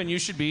ice cream and you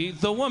should be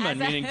the woman,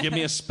 meaning give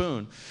me a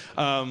spoon.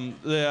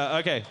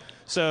 Okay,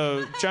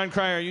 so John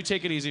Cryer, you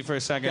take it easy for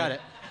a second. Got it.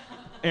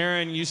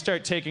 Aaron, you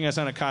start taking us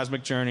on a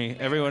cosmic journey.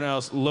 Everyone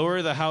else,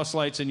 lower the house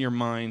lights in your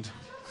mind.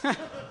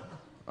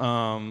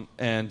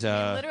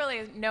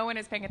 Literally, no one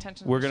is paying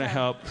attention. We're gonna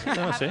help.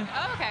 Oh, see?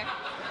 Oh, okay.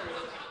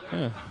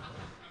 Yeah.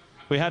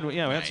 We had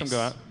some go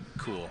out.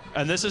 Cool.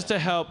 And this is to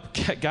help.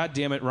 God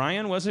damn it,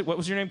 Ryan, was it? What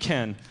was your name?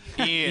 Ken.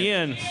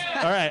 Ian.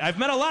 All right, I've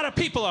met a lot of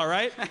people. All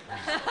right.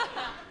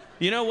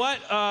 You know what?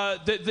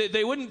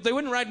 They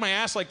wouldn't ride my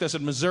ass like this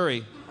in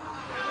Missouri.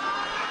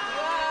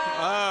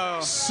 Oh.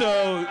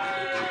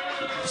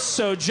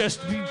 So just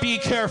be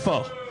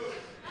careful,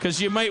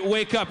 because you might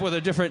wake up with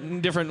a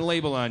different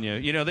label on you.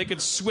 You know, they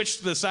could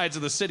switch the sides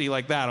of the city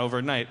like that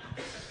overnight.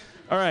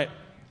 All right,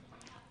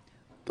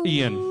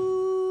 Ian,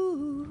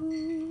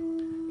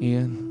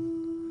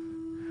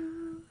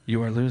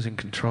 you are losing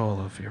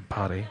control of your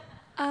body.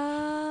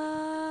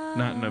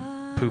 Not in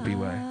a poopy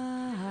way.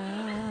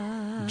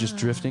 Just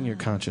drifting. Your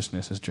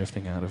consciousness is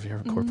drifting out of your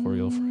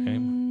corporeal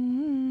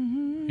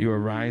frame. You are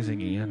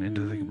rising, Ian,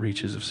 into the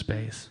reaches of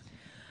space.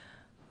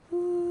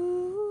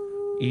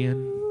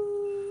 Ian,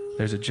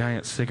 there's a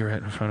giant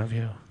cigarette in front of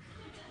you.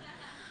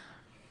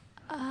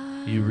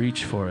 You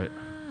reach for it.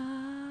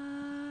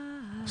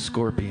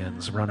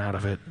 Scorpions run out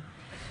of it.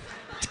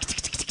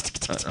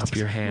 Up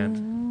your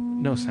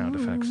hand. No sound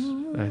effects.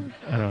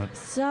 I don't.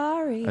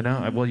 Sorry. I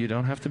know. Well, you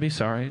don't have to be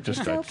sorry.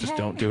 Just okay.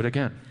 don't do it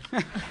again.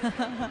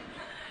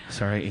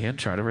 Sorry, Ian.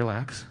 Try to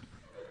relax.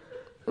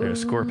 There are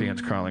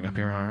scorpions crawling up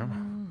your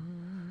arm.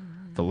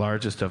 The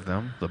largest of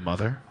them, the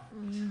mother,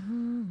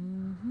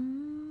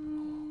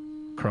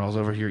 crawls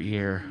over your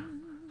ear,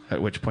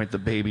 at which point the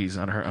babies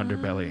on her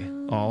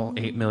underbelly, all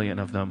 8 million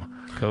of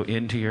them, go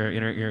into your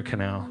inner ear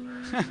canal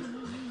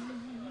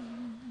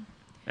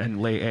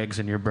and lay eggs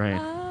in your brain.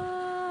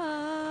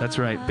 That's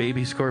right,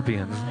 baby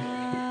scorpions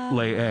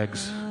lay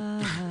eggs,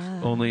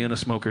 only in a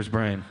smoker's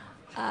brain.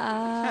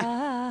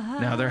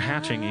 Now they're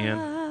hatching,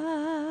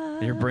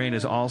 Ian. Your brain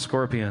is all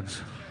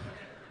scorpions.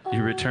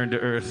 You return to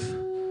Earth,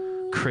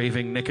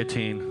 craving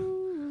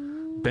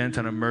nicotine, bent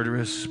on a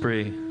murderous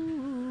spree.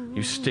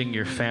 You sting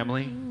your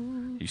family,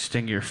 you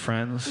sting your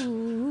friends,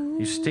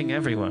 you sting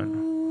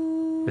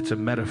everyone. It's a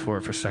metaphor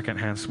for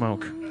secondhand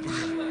smoke.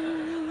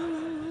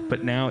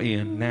 But now,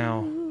 Ian,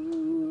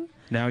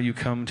 now you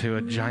come to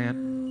a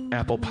giant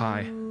apple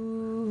pie,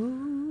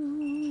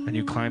 and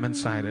you climb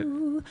inside it,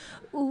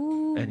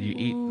 and you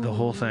eat the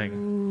whole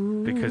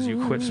thing because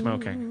you quit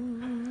smoking.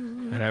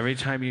 And every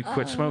time you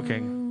quit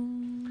smoking,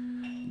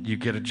 you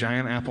get a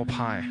giant apple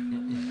pie.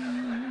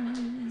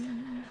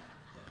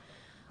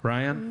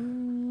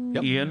 Ryan?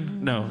 Yep.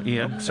 Ian? No,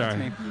 Ian. Nope,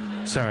 sorry.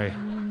 that's Sorry.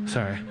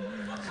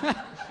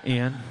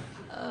 Ian?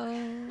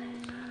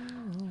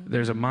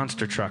 There's a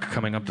monster truck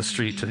coming up the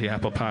street to the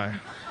apple pie.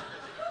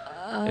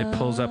 It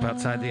pulls up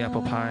outside the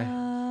apple pie.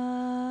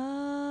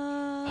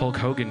 Hulk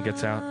Hogan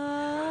gets out.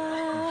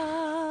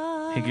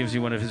 He gives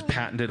you one of his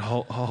patented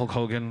Hulk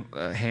Hogan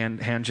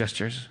hand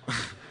gestures.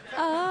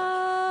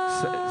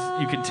 So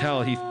you can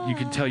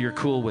tell you're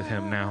cool with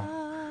him now.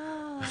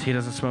 He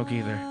doesn't smoke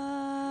either.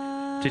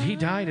 Did he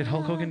die? Did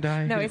Hulk Hogan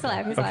die? No, he's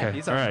alive. He's alive.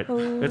 Okay, all right.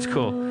 It's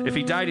cool. If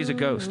he died, he's a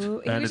ghost, He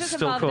and was it's just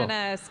still involved cool. in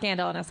a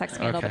scandal, in a sex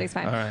scandal, Okay, but he's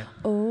fine. all right.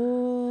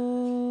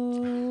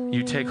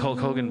 You take Hulk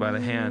Hogan by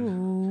the hand,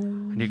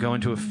 and you go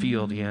into a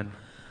field, Ian,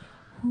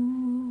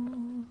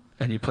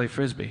 and you play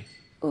frisbee.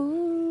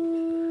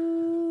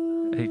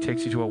 And he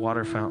takes you to a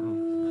water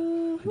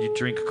fountain, and you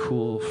drink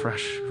cool,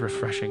 fresh,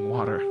 refreshing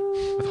water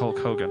with Hulk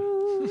Hogan.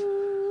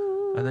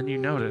 And then you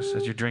notice,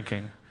 as you're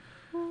drinking,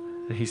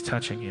 that he's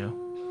touching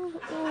you.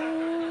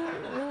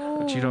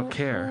 But you don't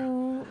care,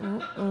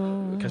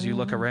 because you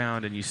look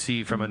around and you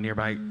see from a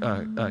nearby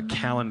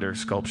calendar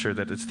sculpture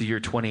that it's the year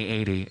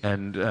 2080,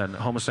 and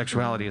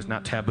homosexuality is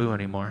not taboo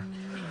anymore.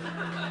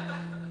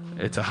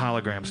 It's a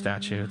hologram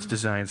statue. It's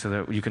designed so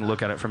that you can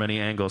look at it from any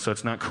angle, so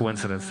it's not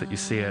coincidence that you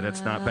see it.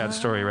 It's not bad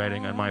story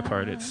writing on my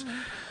part. It's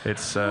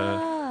just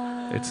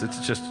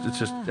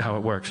how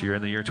it works. You're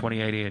in the year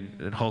 2080,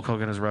 and Hulk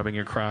Hogan is rubbing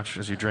your crotch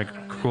as you drink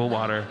cool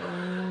water.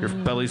 Your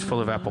belly's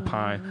full of apple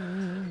pie,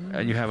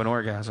 and you have an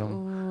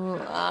orgasm.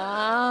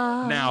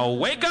 Now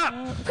wake up!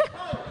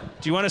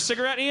 Do you want a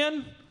cigarette,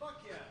 Ian?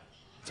 Fuck yeah.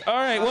 All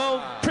right,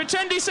 well,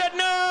 pretend he said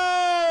no!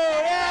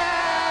 Yeah!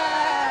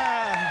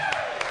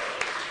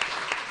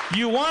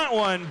 You want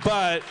one,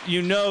 but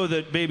you know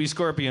that baby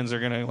scorpions are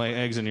going to lay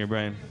eggs in your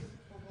brain.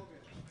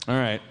 All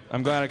right,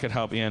 I'm glad I could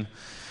help, Ian.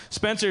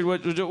 Spencer,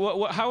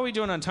 how are we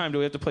doing on time? Do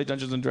we have to play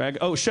Dungeons and Dragons?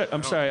 Oh, shit,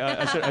 I'm sorry.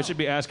 I should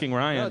be asking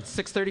Ryan. No, it's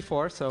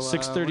 6:34, so...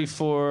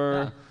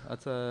 6:34.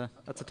 Yeah,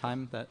 that's a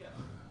time that...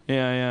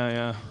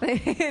 Yeah.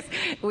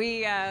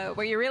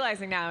 What you're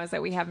realizing now is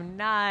that we have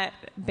not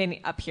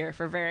been up here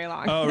for very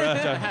long. Oh,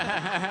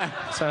 right.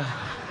 So,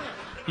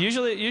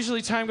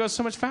 usually time goes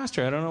so much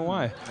faster. I don't know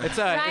why.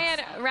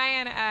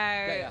 Ryan,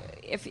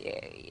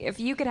 if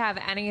you could have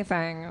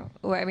anything,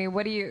 I mean,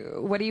 what do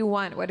you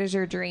want? What is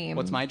your dream?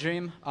 What's my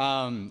dream?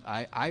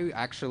 I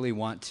actually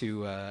want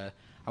to... I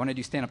want to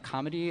do stand-up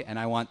comedy, and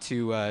I want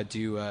to I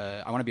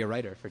want to be a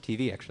writer for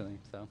TV, actually.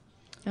 So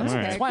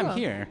that's why I'm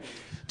here.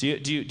 Do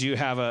you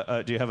have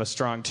a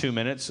strong 2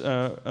 minutes,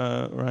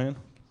 Ryan?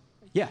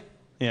 Yeah.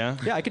 Yeah.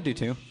 Yeah, I could do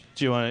 2.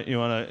 Do you want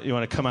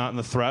to come out in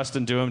the thrust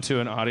and do them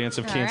to an audience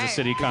of Kansas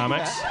City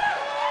comics?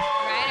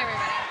 Right,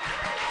 everybody.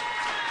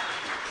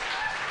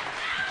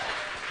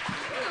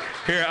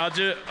 Here, I'll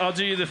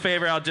do you the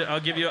favor. I'll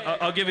give you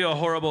a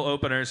horrible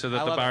opener so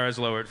that the bar is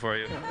lowered for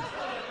you.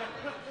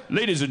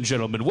 Ladies and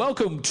gentlemen,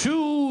 welcome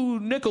to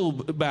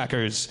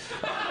Nickelbackers.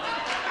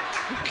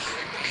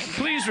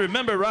 Please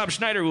remember, Rob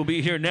Schneider will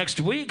be here next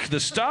week, the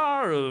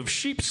star of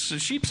Sheep's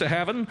a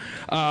Heaven.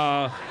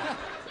 And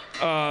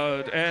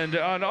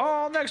on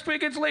all next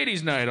week, it's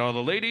ladies' night. All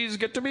the ladies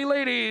get to be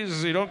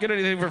ladies. You don't get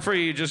anything for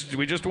free.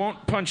 We just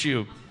won't punch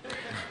you.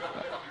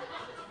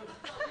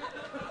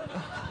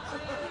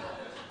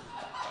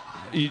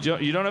 You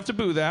don't have to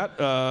boo that.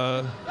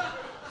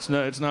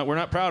 It's not. We're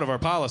not proud of our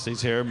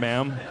policies here,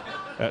 ma'am,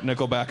 at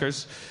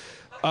Nickelbackers.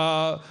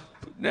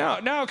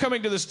 Now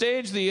coming to the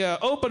stage, the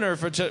opener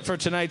for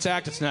tonight's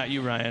act. It's not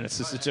you, Ryan. It's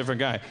just a different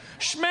guy.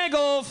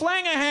 Schmegel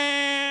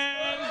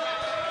Flanahan.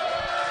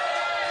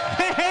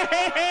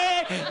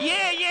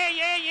 Yeah.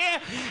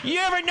 You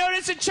ever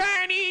notice that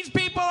Chinese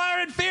people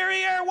are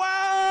inferior?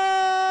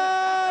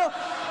 Whoa!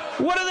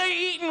 What are they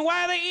eating?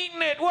 Why are they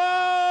eating it?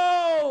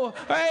 Whoa!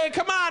 Hey,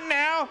 come on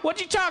now. What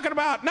you talking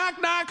about?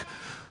 Knock, knock.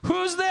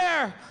 Who's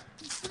there?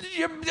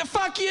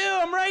 Fuck you.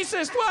 I'm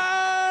racist.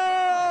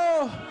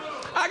 Whoa!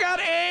 I got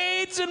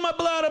AIDS in my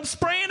blood. I'm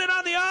spraying it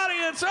on the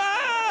audience.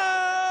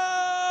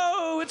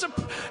 Oh!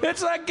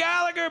 It's like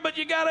Gallagher, but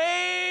you got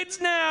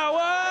AIDS now.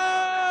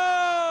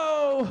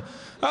 Whoa!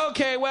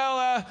 Okay,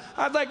 well,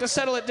 I'd like to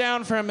settle it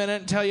down for a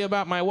minute and tell you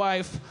about my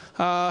wife,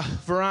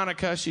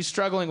 Veronica. She's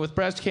struggling with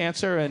breast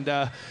cancer,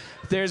 and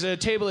there's a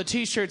table of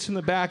T-shirts in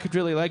the back. I'd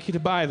really like you to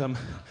buy them.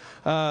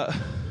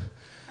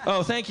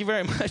 Oh, thank you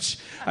very much.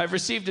 I've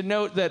received a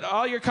note that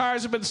all your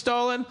cars have been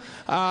stolen,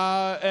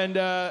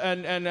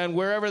 and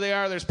wherever they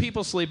are, there's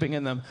people sleeping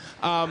in them.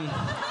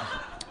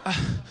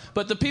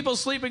 But the people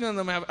sleeping in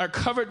them are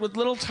covered with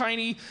little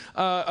tiny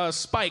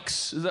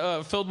spikes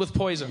filled with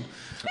poison.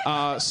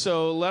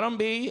 So let them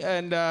be,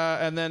 and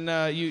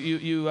then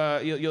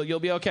you'll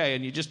be okay.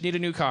 And you just need a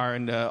new car,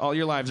 and all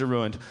your lives are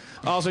ruined.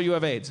 Also, you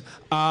have AIDS.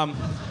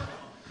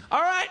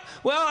 All right.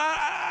 Well,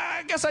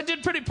 I guess I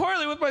did pretty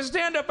poorly with my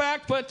stand-up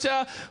act, but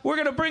we're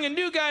going to bring a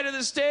new guy to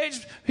the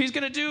stage. He's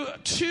going to do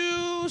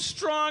 2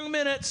 strong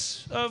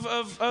minutes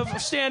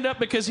of stand-up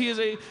because he's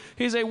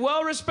a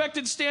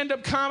well-respected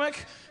stand-up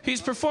comic. He's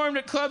performed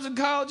at clubs and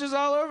colleges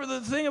all over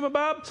the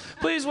thingamabob.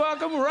 Please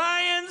welcome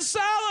Ryan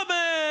Solomon.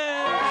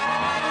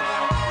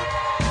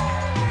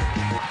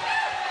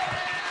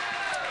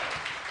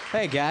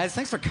 Hey, guys.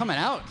 Thanks for coming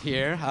out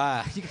here.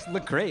 You guys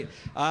look great.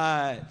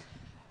 I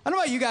don't know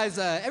about you guys.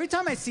 Every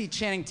time I see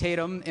Channing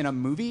Tatum in a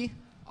movie,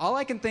 all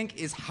I can think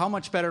is how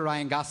much better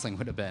Ryan Gosling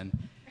would have been.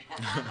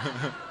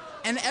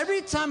 And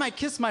every time I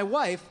kiss my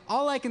wife,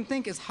 all I can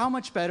think is how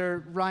much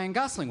better Ryan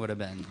Gosling would have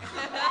been.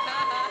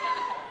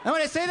 And when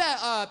I say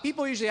that,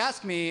 people usually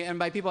ask me, and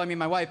by people I mean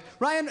my wife,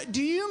 Ryan,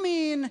 do you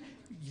mean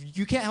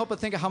you can't help but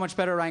think of how much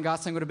better Ryan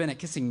Gosling would have been at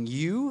kissing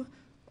you,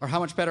 or how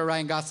much better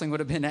Ryan Gosling would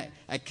have been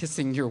at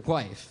kissing your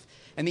wife?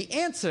 And the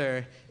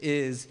answer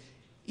is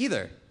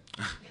either.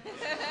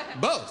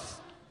 Both.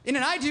 In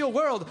an ideal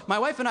world, my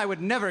wife and I would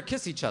never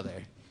kiss each other.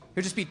 It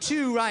would just be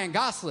 2 Ryan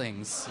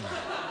Goslings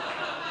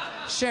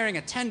sharing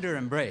a tender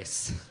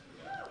embrace.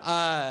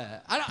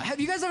 Have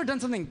you guys ever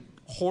done something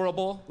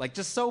horrible, like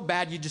just so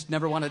bad you just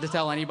never wanted to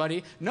tell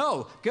anybody?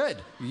 No, good.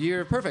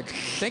 You're perfect.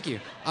 Thank you.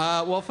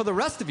 Well, for the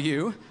rest of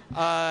you,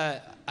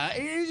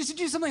 you just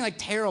do something like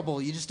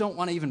terrible you just don't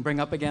want to even bring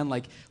up again,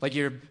 like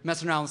you're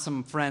messing around with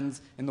some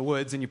friends in the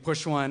woods and you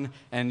push one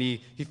and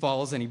he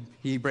falls and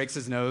he breaks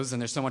his nose and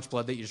there's so much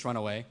blood that you just run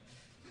away.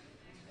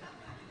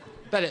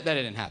 That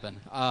didn't happen.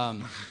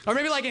 Or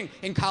maybe like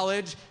in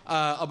college,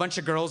 a bunch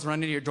of girls run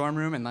into your dorm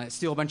room and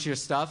steal a bunch of your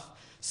stuff.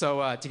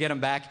 So to get them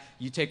back,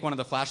 you take one of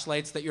the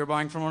flashlights that you were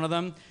borrowing from one of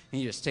them, and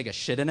you just take a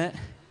shit in it,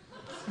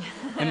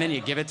 and then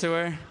you give it to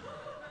her. And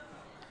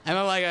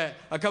then like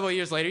a couple of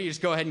years later, you just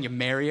go ahead and you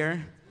marry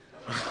her.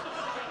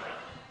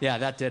 Yeah,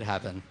 that did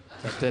happen.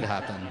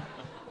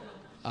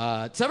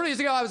 Several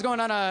years ago, I was going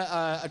on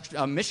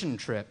a mission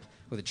trip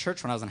with a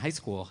church when I was in high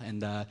school,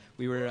 and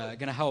we were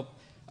going to help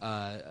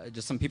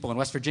just some people in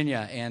West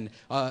Virginia. And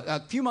a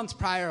few months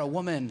prior, a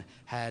woman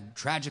had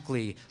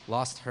tragically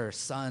lost her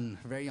son,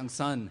 her very young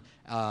son,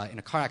 in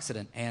a car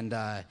accident. And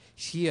the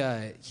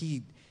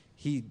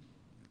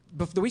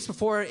weeks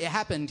before it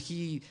happened,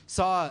 he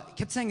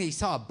kept saying that he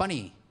saw a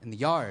bunny in the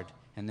yard,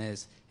 and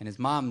his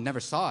mom never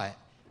saw it.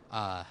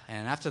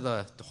 And after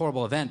the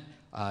horrible event,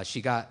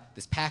 she got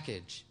this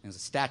package. It was a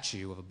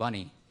statue of a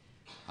bunny.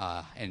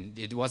 And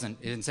it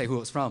didn't say who it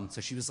was from.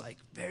 So she was like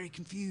very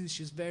confused.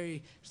 She was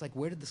like,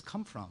 where did this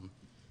come from?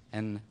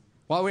 And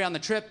while we were on the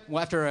trip,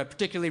 after a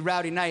particularly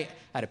rowdy night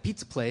at a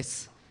pizza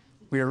place,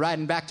 we were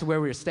riding back to where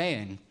we were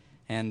staying,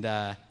 and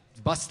the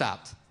bus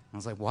stopped. I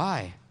was like,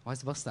 why? Why is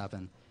the bus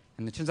stopping?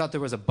 And it turns out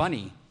there was a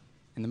bunny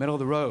in the middle of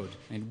the road,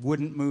 and it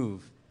wouldn't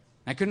move.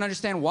 And I couldn't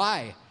understand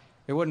why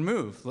it wouldn't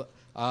move.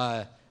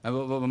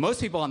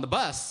 Most people on the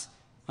bus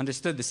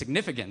understood the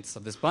significance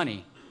of this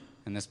bunny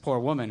and this poor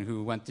woman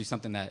who went through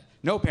something that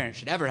no parent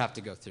should ever have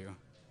to go through.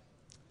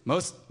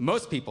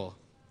 Most people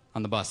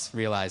on the bus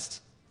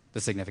realized the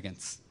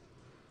significance.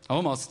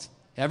 Almost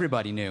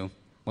everybody knew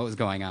what was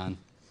going on.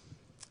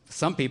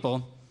 Some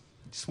people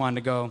just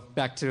wanted to go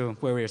back to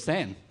where we were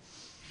staying.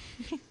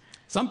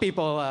 Some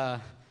people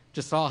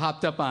just all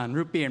hopped up on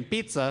root beer and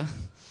pizza,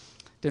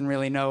 didn't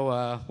really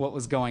know what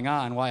was going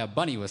on, why a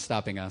bunny was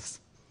stopping us.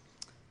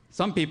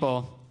 Some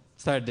people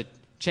started to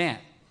chant,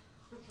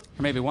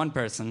 or maybe one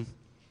person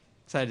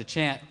decided to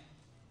chant,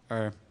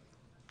 or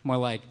more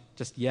like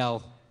just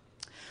yell,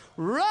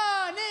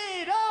 "Run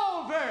it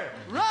over!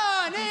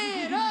 Run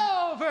it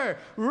over!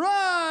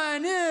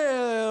 Run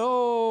it!"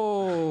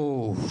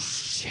 Oh,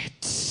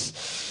 shit.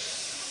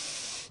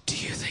 Do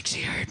you think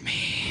she heard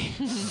me?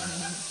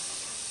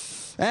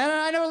 And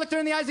I never looked her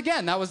in the eyes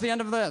again. That was the end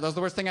of that. That was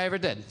the worst thing I ever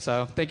did.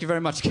 So thank you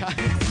very much, guys.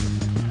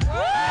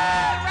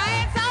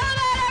 Ryan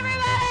Solomon,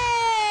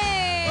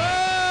 everybody!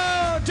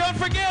 Whoa! Don't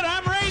forget,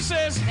 I'm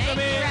racist. Thank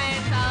you,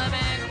 Ryan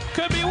Solomon.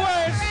 Could be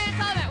worse. Ryan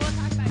Solomon, we'll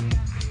talk about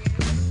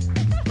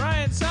you.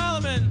 Ryan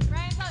Solomon.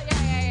 Ryan Solomon,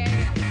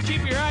 yeah.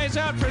 Keep your eyes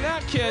out for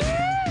that kid.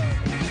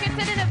 Woo! You can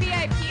sit in a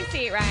VIP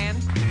seat, Ryan.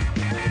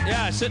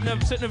 Yeah, sit in a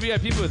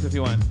VIP booth if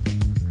you want.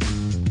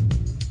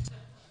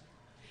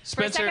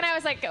 For a Spencer, second, I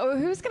was like, oh,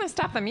 who's going to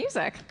stop the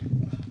music?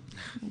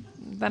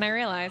 Then I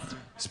realized.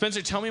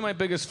 Spencer, tell me my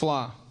biggest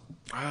flaw.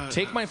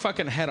 Take my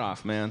fucking head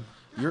off, man.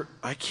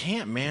 I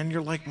can't, man.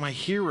 You're like my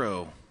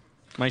hero.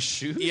 My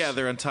shoes? Yeah,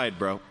 they're untied,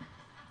 bro.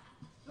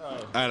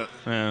 Oh. I don't.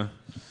 Yeah.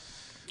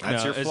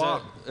 That's your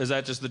flaw. Is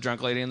that just the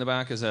drunk lady in the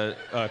back? Is that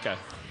okay?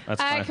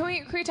 That's fine.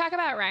 Can we talk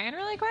about Ryan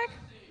really quick?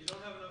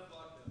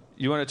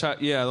 You want to talk?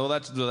 Yeah. Well,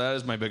 that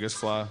is my biggest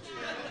flaw.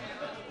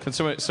 Can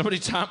somebody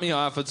top me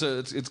off?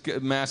 It's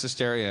mass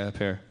hysteria up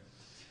here.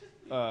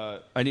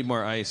 I need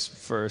more ice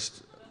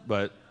first,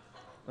 but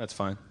that's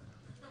fine.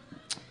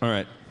 All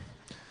right.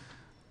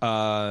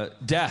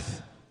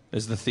 Death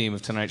is the theme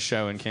of tonight's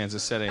show in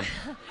Kansas City.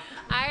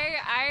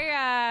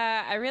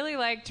 I really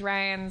liked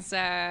Ryan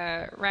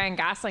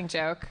Gosling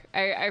joke.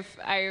 I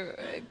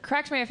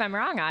correct me if I'm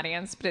wrong,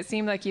 audience, but it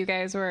seemed like you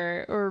guys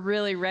were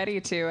really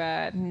ready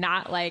to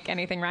not like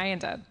anything Ryan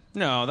did.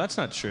 No, that's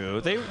not true.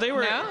 They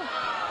were. No?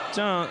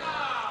 Don't.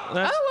 Oh,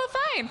 well,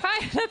 fine.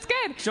 That's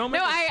good.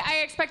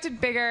 I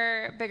expected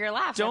bigger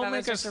laughs. Don't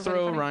make us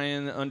throw really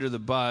Ryan under the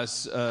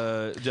bus. His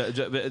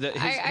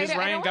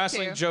Ryan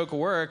Gosling joke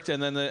worked,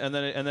 and then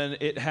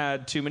it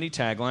had too many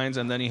taglines,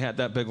 and then he had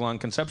that big long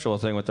conceptual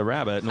thing with the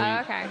rabbit. And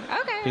okay.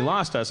 He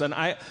lost us, and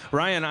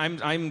Ryan,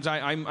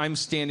 I'm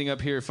standing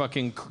up here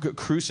fucking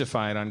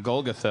crucified on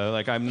Golgotha.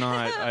 Like I'm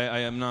not.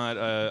 I'm not.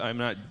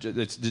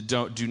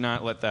 Do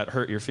not let that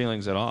hurt your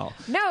feelings at all.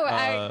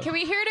 No. Can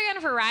we hear it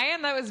again for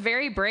Ryan? That was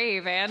very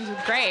brave and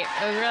great.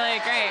 It was really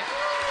great.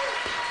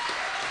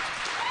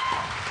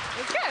 It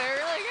was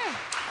good. Really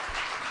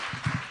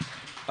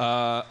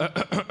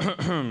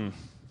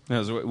good.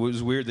 It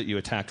was weird that you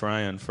attacked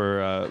Ryan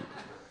for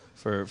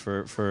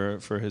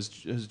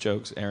his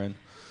jokes, Aaron.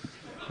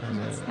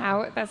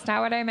 That's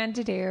not what I meant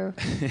to do.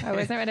 I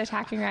wasn't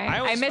attacking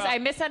Ryan. I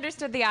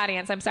misunderstood the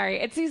audience. I'm sorry.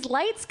 It's these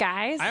lights,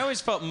 guys. I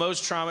always felt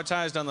most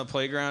traumatized on the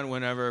playground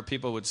whenever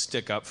people would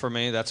stick up for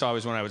me. That's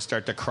always when I would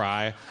start to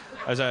cry.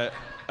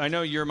 I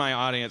know you're my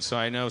audience, so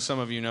I know some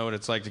of you know what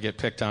it's like to get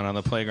picked on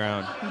the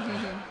playground.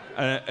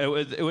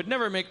 It would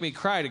never make me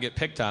cry to get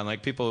picked on.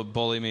 Like people would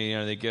bully me,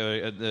 they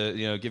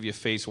give you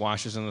face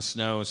washes in the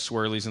snow,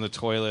 swirlies in the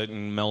toilet,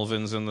 and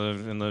Melvins in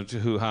the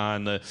hoo-ha,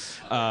 and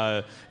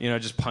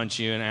just punch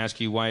you and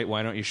ask you why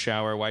don't you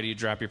shower? Why do you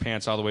drop your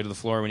pants all the way to the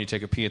floor when you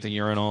take a pee at the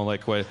urinal?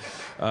 Like why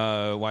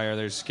are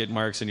there skid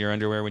marks in your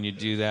underwear when you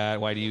do that?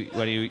 Why do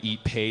you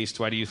eat paste?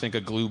 Why do you think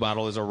a glue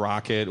bottle is a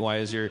rocket? Why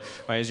is your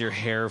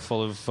hair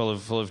full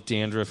of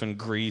dandruff and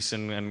grease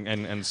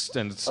and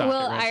socket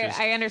Well, wrenches?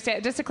 I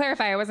understand. Just to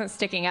clarify, I wasn't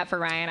sticking up for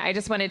Ryan. I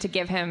just wanted to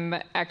give him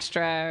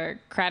extra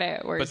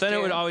credit. But then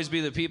it would always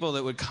be the people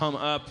that would come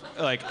up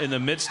like in the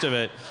midst of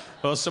it.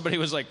 Well, somebody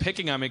was like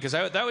picking on me because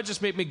that would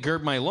just make me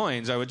gird my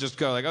loins. I would just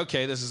go like,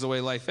 okay, this is the way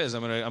life is.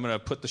 I'm gonna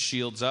put the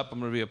shields up. I'm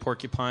gonna be a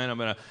porcupine. I'm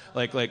gonna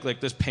like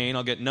this pain.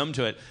 I'll get numb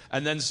to it.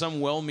 And then some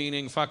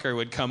well-meaning fucker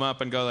would come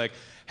up and go like,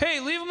 hey,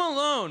 leave him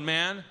alone,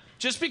 man.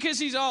 Just because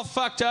he's all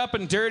fucked up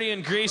and dirty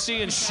and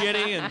greasy and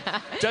shitty and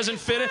doesn't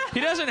fit it, he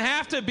doesn't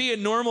have to be a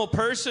normal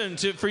person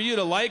for you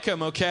to like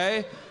him,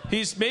 okay?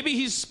 Maybe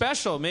he's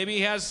special. Maybe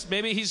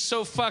he's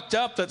so fucked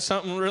up that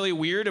something really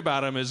weird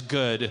about him is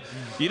good.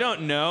 You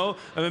don't know.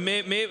 I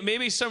mean,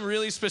 maybe some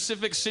really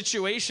specific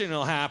situation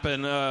will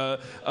happen,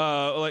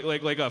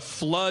 like a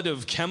flood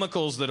of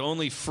chemicals that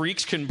only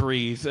freaks can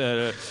breathe.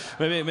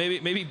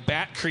 Maybe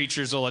bat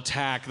creatures will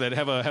attack that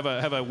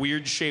have a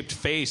weird shaped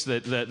face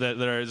that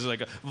are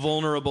like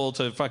vulnerable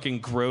to fucking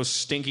gross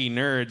stinky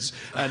nerds,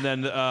 and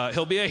then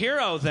he'll be a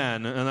hero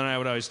then. And then I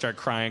would always start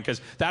crying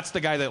because that's the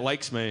guy that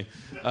likes me.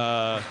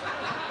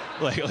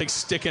 Like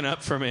sticking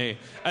up for me,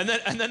 and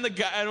then the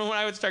guy. And when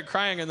I would start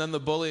crying, and then the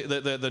bully,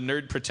 the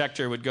nerd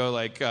protector would go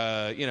like,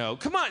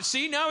 come on,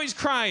 see, now he's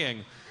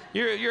crying.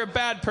 You're a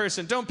bad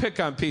person. Don't pick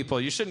on people.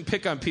 You shouldn't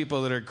pick on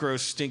people that are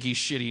gross, stinky,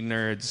 shitty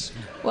nerds.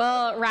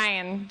 Well,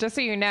 Ryan, just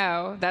so you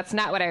know, that's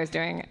not what I was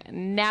doing.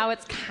 Now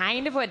it's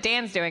kind of what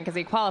Dan's doing because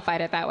he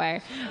qualified it that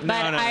way. But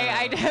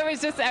I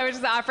was just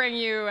offering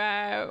you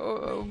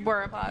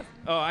more applause.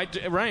 Oh,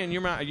 Ryan,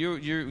 you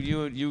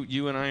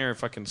and I are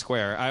fucking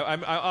square. I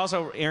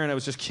also, Aaron, I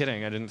was just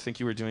kidding. I didn't think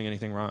you were doing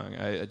anything wrong.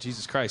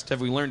 Jesus Christ, have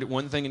we learned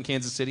one thing in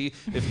Kansas City?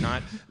 If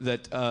not,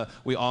 that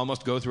we all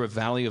must go through a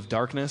valley of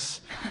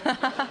darkness.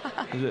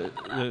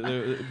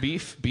 The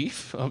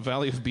beef, a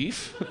valley of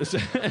beef.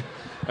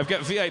 I've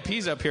got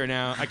VIPs up here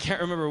now. I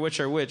can't remember which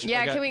are which.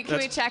 Yeah, can we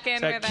check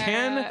in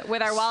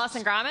with our Wallace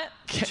and Gromit?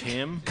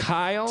 Tim,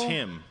 Kyle,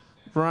 Tim,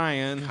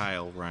 Ryan,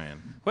 Kyle,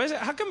 Ryan. What is it?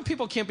 How come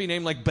people can't be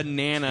named like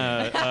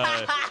Banana,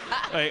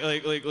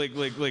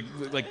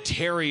 like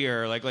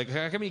Terrier? Like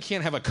how come you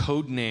can't have a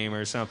code name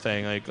or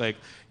something? Like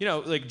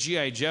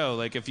G.I. Joe.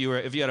 Like if you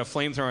had a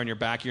flamethrower on your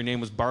back, your name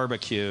was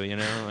Barbecue. You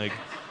know, like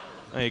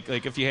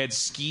if you had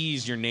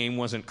skis, your name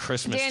wasn't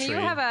Christmas Dan, tree.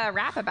 you have a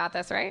rap about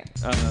this, right?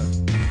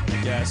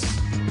 I guess.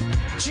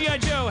 G.I.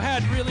 Joe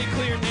had really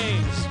clear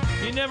names.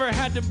 You never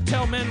had to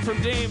tell men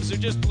from dames who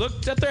just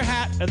looked at their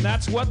hat, and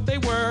that's what they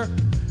were.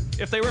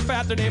 If they were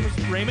fat, their name was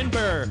Raymond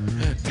Burr.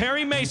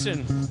 Perry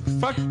Mason,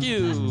 fuck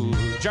you.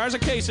 Jars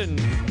of Cason,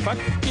 fuck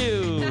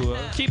you.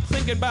 Keep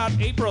thinking about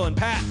April and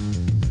Pat.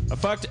 I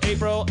fucked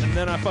April, and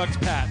then I fucked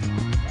Pat.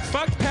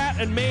 Fucked Pat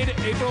and made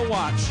April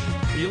watch.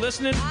 Are you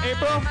listening,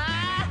 April?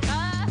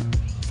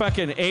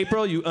 Fucking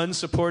April, you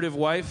unsupportive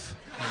wife.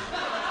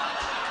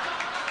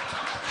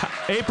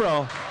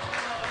 April,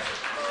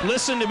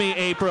 listen to me,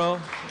 April.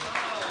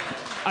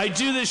 I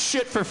do this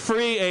shit for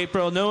free,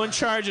 April. No one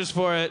charges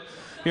for it.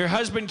 Your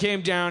husband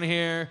came down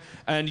here,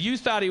 and you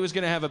thought he was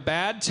going to have a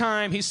bad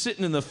time. He's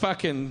sitting in the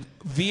fucking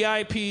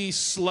VIP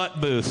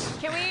slut booth.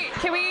 Can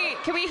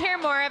we hear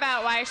more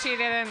about why she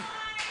didn't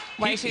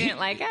like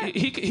it?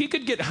 He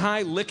could get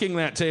high licking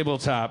that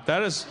tabletop.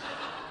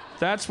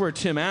 That's where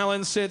Tim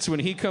Allen sits when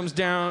he comes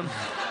down.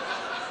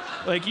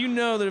 Like, you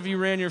know that if you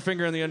ran your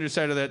finger on the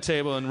underside of that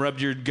table and rubbed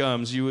your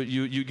gums,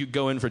 you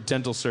go in for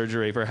dental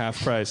surgery for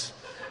half price.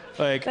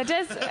 Like, that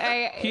does.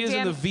 He is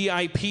in the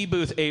VIP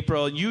booth,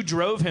 April. You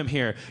drove him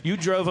here. You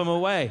drove him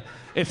away.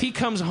 If he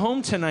comes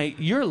home tonight,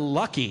 you're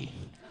lucky.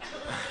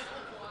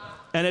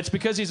 And it's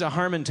because he's a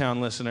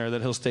Harmontown listener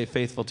that he'll stay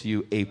faithful to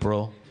you,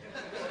 April.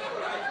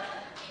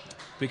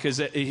 Because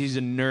he's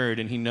a nerd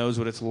and he knows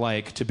what it's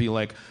like to be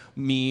like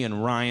me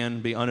and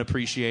Ryan, be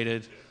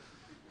unappreciated.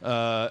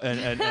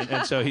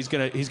 And so he's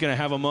gonna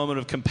have a moment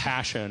of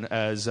compassion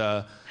as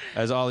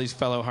all these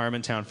fellow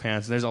Harmontown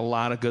fans. There's a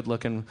lot of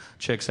good-looking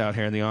chicks out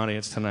here in the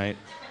audience tonight,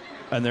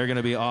 and they're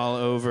gonna be all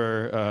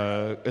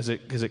over. Is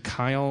it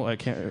Kyle? I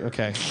can't.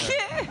 Okay.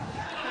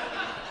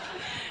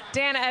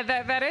 Dan,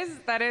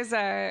 that is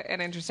an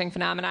interesting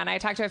phenomenon. I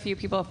talked to a few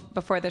people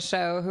before the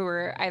show who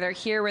were either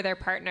here with their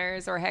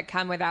partners or had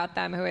come without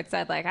them, who had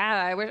said like,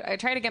 I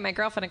tried to get my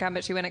girlfriend to come,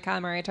 but she wouldn't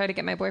come, or I tried to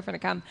get my boyfriend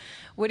to come.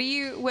 Where do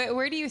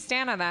you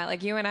stand on that?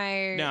 Like, you and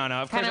I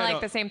kind of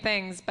like the same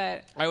things,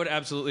 but I would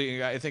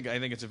absolutely. I think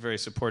it's a very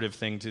supportive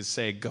thing to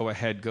say, go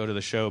ahead, go to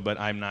the show,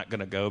 but I'm not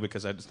gonna go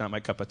because it's not my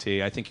cup of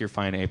tea. I think you're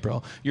fine,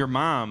 April. Your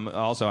mom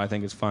also, I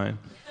think, is fine.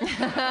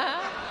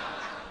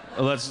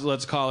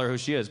 Let's call her who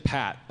she is,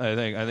 Pat. I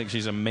think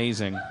she's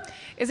amazing.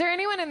 Is there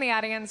anyone in the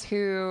audience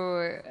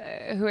who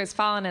has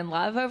fallen in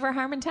love over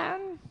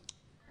Harmontown?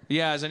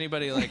 Yeah, is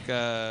anybody like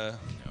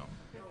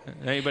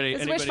anybody?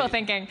 It's wishful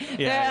thinking.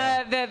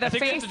 Yeah, the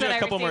face that I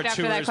received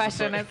after that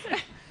question is.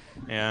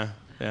 Yeah,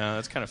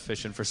 that's kind of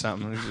fishing for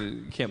something.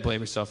 You can't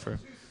blame yourself for.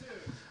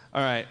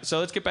 All right, so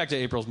let's get back to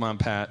April's mom,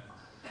 Pat.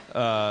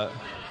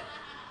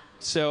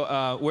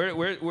 So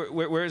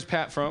where is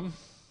Pat from?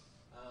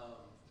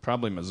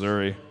 Probably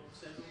Missouri.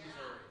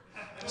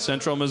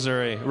 Central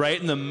Missouri, right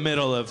in the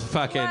middle of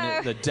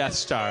fucking the Death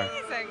Star.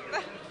 Amazing.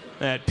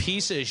 That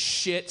piece of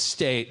shit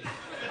state.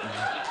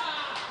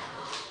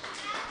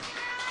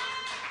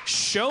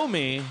 Show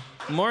me,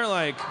 more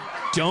like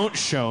don't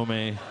show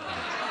me.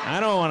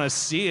 I don't want to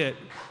see it.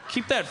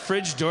 Keep that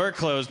fridge door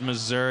closed,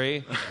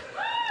 Missouri.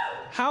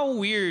 How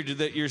weird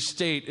that your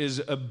state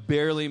is a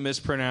barely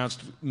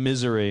mispronounced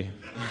misery.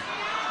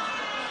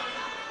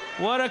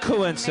 What a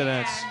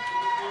coincidence.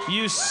 Man.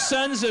 You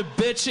sons of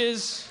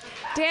bitches.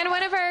 Dan,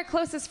 one of our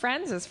closest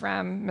friends is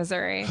from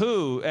Missouri.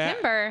 Who?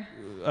 Kimber.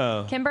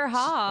 Oh. Kimber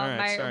Hall.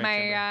 Right,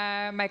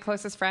 sorry, my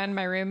closest friend,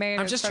 my roommate.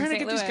 I'm just trying to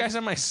get these guys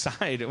on my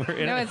side.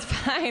 No, it's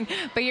fine.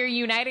 But you're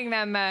uniting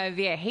them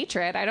via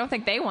hatred. I don't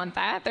think they want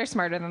that. They're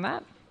smarter than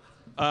that.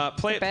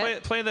 Play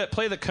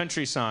the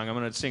country song. I'm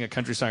going to sing a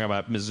country song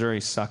about Missouri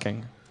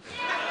sucking.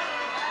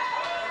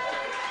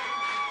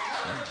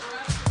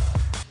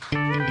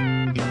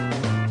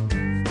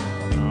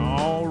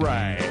 All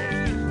right.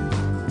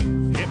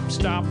 Hip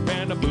stop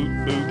and a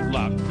boot boot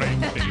lock bang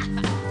beep.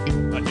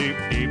 A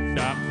doop deep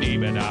dop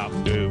deep a dop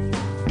doop.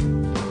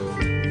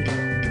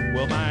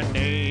 Well, my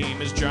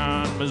name is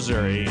John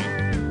Missouri.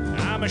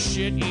 I'm a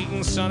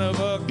shit-eating son of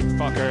a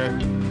fucker.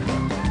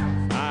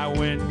 I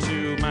went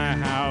to my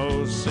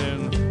house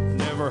and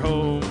never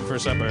for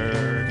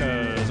supper,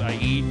 'cause I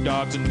eat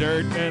dogs and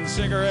dirt and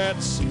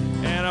cigarettes,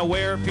 and I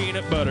wear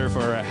peanut butter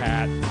for a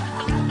hat.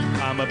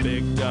 I'm a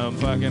big, dumb,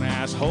 fucking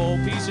asshole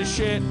piece of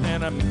shit,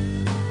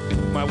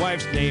 and my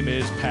wife's name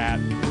is Pat.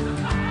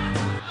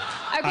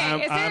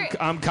 Okay,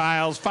 I'm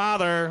Kyle's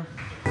father.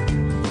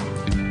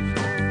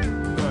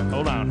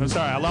 Hold on. I'm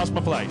sorry. I lost my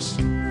place.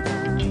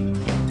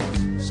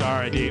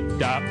 Sorry. Deep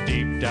dop a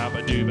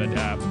dooba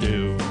dop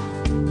doo.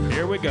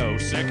 Here we go.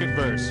 Second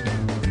verse.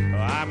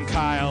 I'm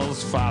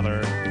Kyle's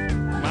father.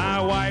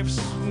 My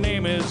wife's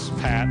name is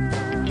Pat.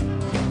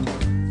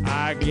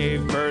 I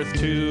gave birth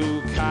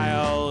to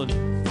Kyle.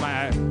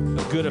 My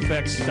good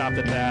effects stopped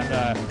at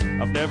that.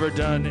 I've never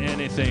done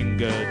anything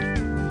good.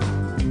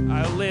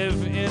 I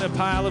live in a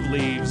pile of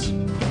leaves.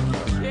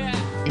 Yeah.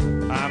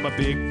 I'm a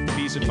big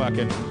piece of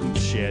fucking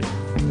shit.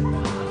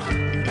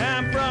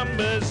 I'm from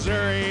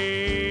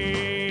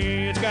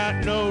Missouri. It's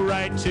got no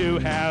right to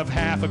have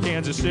half of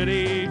Kansas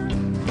City.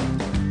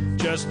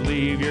 Just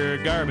leave your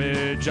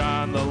garbage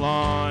on the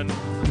lawn.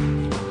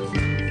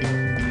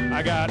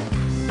 I got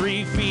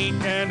 3 feet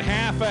and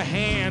half a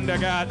hand. I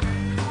got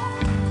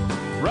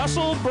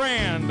Russell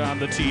Brand on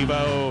the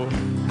TiVo,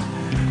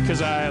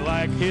 'cause I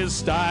like his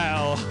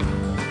style.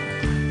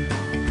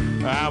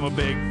 I'm a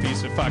big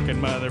piece of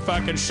fucking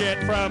motherfucking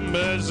shit from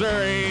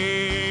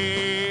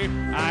Missouri.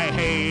 I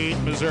hate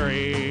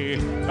Missouri.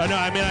 Oh, no,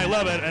 I mean, I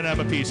love it, and I'm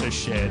a piece of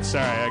shit.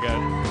 Sorry, I got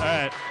it. All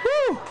right.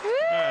 Woo!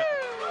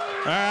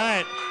 All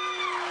right.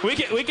 We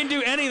can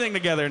do anything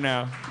together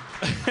now.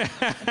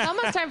 It's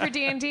almost time for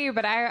D&D,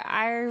 but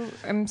I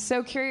am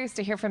so curious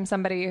to hear from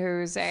somebody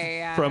who's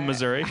a from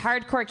Missouri,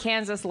 hardcore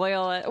Kansas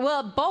loyal.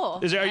 Well,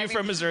 both. Are you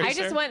from Missouri? I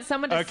just want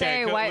someone to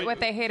say what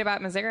they hate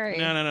about Missouri.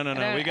 No.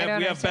 We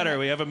have better.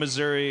 We have a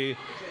Missouri.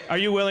 Are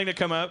you willing to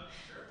come up?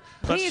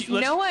 Please,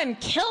 no one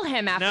kill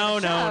him after the show.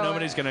 No,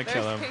 nobody's gonna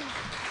kill him.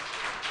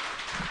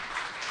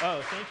 Oh,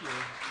 thank you.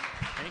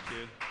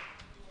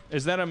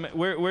 Is that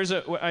where's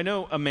I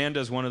know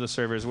Amanda's one of the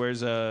servers.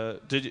 Where's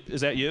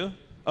is that you?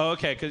 Oh,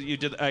 okay, because you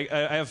did.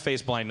 I have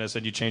face blindness,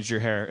 and you changed your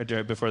hair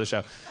before the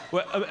show.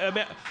 Well,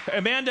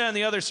 Amanda and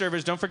the other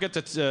servers, don't forget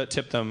to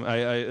tip them.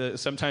 I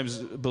sometimes,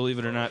 believe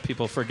it or not,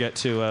 people forget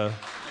to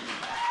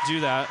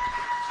do that.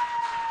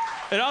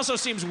 It also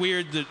seems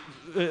weird that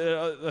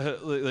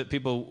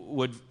people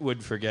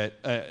would forget.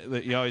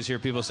 You always hear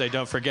people say,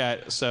 "Don't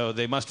forget," so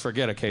they must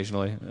forget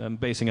occasionally. I'm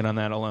basing it on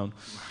that alone.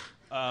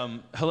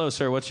 Hello,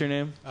 sir. What's your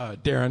name?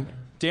 Darren.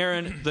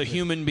 Darren, the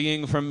human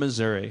being from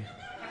Missouri.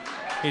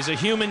 He's a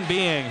human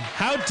being.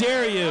 How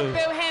dare you?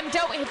 Boo him.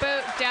 Don't.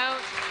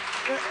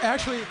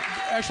 Actually,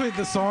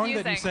 the song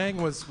that you sang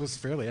was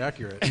fairly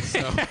accurate.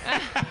 So.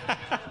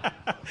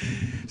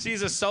 See,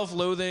 he's a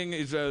self-loathing.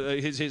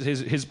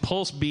 His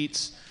pulse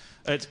beats.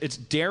 It's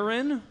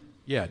Darren.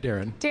 Yeah,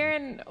 Darren.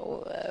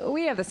 Darren,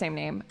 we have the same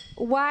name.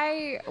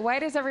 Why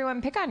does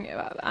everyone pick on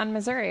you on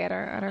Missouri?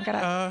 I don't get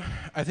it. I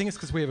think it's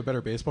because we have a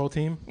better baseball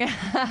team.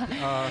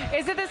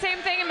 Is it the same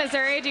thing in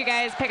Missouri? Do you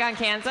guys pick on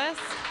Kansas?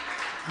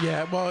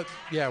 Yeah, well,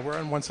 we're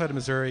on one side of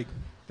Missouri.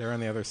 They're on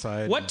the other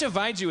side. What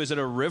divides you? Is it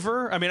a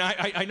river? I mean,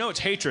 I know it's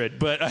hatred,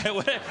 but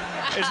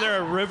is there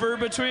a river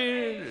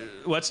between?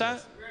 What's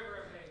that?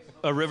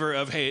 A river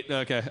of hate.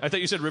 Okay, I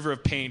thought you said river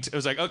of paint. It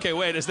was like, okay,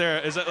 wait, is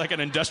that like an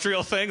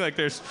industrial thing? Like,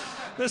 there's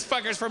this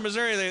fucker's from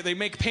Missouri. They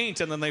make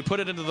paint and then they put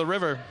it into the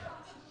river.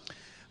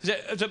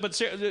 But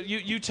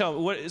you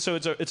tell what? So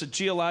it's a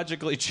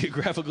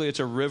geographically, it's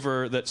a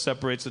river that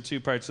separates the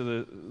two parts of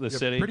the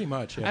city. Pretty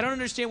much. Yeah. I don't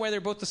understand why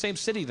they're both the same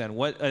city then.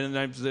 What? And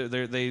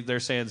they're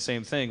saying the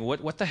same thing.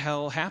 What the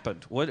hell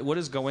happened? What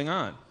is going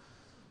on?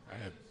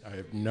 I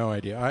have no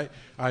idea.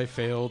 I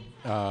failed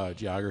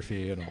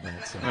geography and all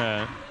that.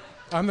 So.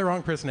 I'm the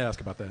wrong person to ask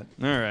about that.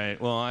 All right.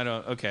 Well, I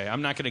don't. Okay,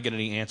 I'm not going to get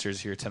any answers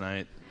here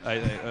tonight.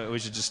 We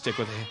should just stick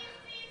with it.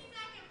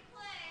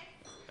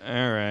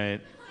 All right.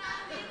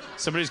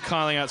 Somebody's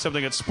calling out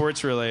something that's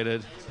sports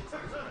related.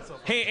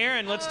 Hey,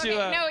 Aaron, let's do.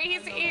 No,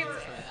 he's.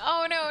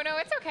 Oh no,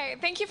 it's okay.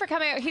 Thank you for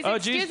coming out. He's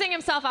excusing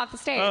himself off the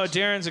stage. Oh,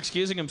 Darren's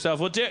excusing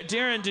himself. Well,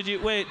 Darren, did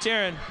you wait?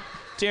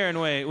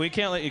 Darren, wait. We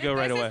can't let you go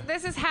right away.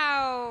 This is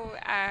how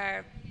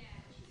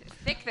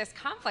thick this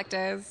conflict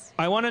is.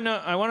 I want to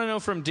know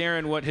from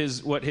Darren what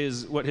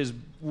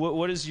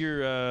is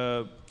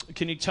your.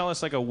 Can you tell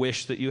us like a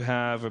wish that you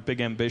have, a big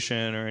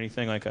ambition, or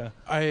anything like a?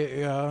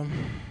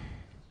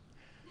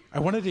 I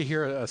wanted to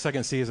hear a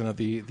second season of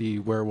the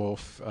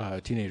werewolf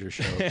teenager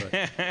show. But,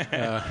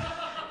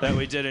 that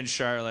we did in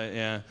Charlotte,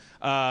 yeah.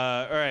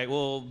 All right,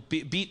 well,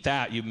 beat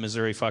that, you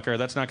Missouri fucker.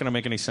 That's not going to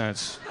make any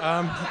sense.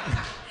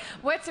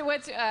 What's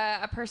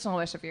a personal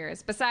wish of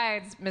yours,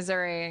 besides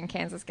Missouri and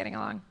Kansas getting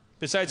along?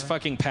 Besides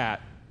fucking Pat,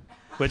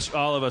 which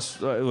all of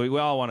us, we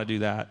all want to do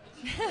that.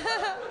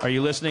 Are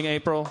you listening,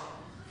 April?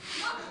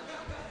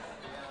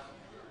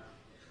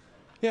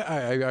 Yeah,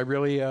 I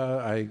really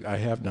I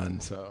have none,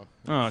 so.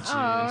 Oh,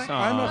 jeez.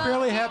 I'm a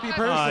fairly happy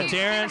person.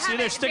 Darren, see,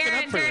 they're sticking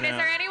up for you now.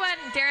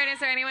 Darren, is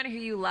there anyone who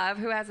you love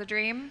who has a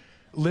dream?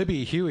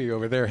 Libby Huey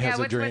over there has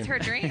a dream. What's her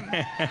dream?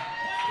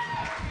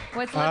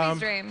 What's Libby's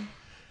dream?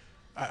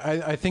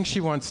 I think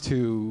she wants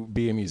to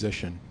be a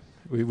musician.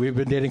 We've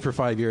been dating for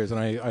 5 years, and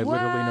I literally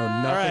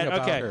know nothing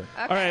about her.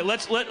 All right,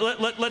 let's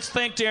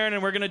thank Darren,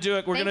 and we're gonna do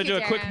it. We're gonna do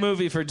a quick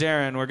movie for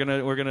Darren.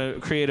 We're gonna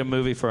create a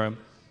movie for him.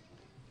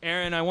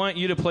 Aaron, I want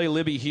you to play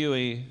Libby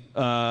Huey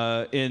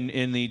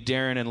in the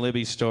Darren and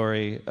Libby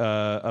story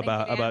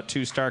about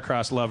two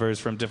star-crossed lovers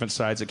from different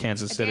sides of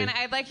Kansas City. Dan,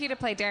 I'd like you to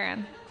play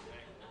Darren.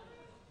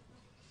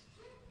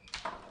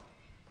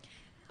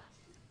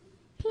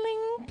 Pling,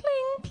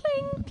 pling,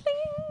 pling,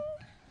 pling.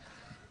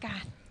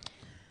 God.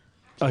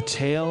 A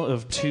tale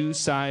of two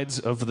sides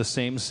of the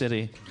same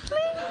city.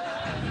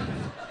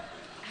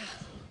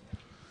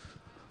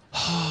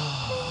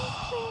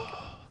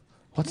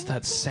 What's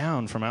that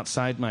sound from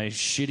outside my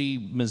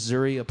shitty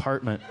Missouri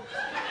apartment?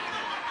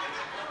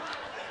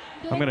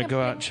 I'm gonna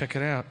go out and check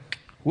it out.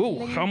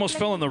 Whoa, I almost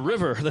fell in the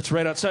river that's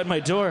right outside my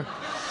door.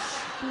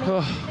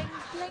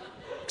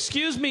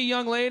 Excuse me,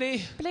 young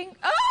lady. Bling.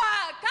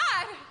 Oh,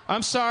 God!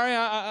 I'm sorry,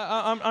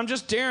 I'm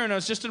just Darren. I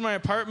was just in my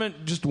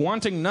apartment just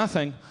wanting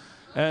nothing.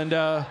 And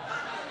I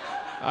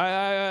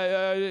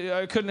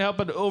couldn't help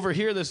but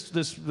overhear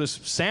this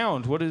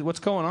sound. What's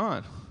going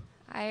on?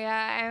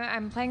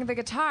 I'm playing the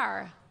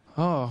guitar.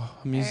 Oh,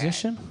 a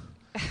musician?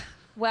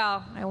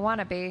 Well, I want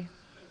to be.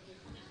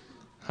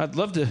 I'd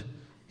love to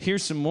hear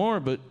some more,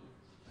 but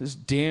this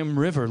damn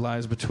river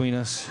lies between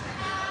us.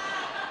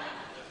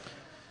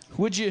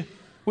 Would you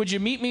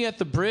meet me at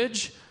the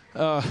bridge,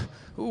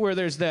 where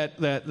there's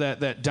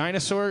that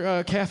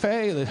dinosaur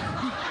cafe?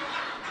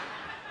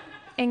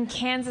 In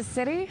Kansas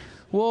City?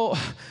 Well,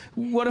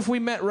 what if we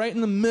met right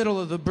in the middle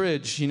of the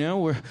bridge,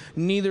 where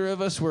neither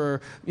of us were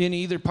in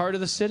either part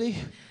of the city?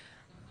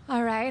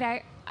 All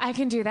right, I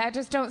can do that.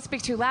 Just don't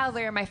speak too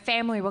loudly or my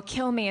family will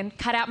kill me and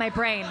cut out my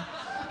brain.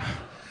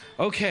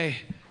 Okay.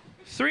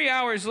 3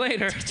 hours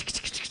later.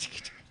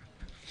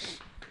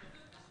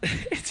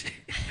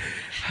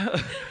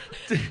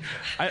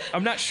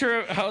 I'm not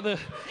sure how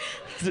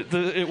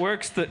it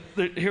works.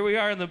 Here we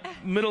are in the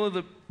middle of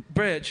the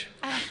bridge.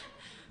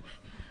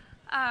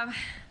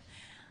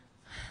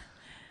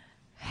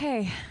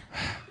 Hey.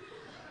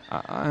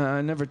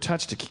 I never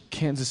touched a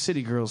Kansas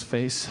City girl's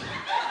face.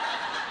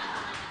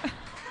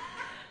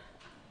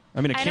 I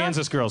mean, a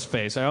Kansas girl's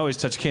face. I always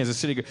touch Kansas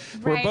City girls.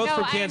 We're both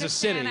from Kansas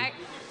City.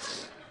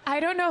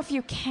 I don't know if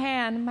you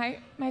can.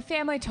 My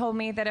family told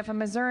me that if a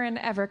Missourian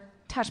ever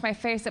touched my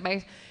face, that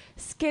my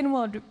skin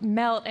would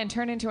melt and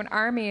turn into an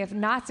army of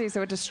Nazis that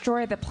would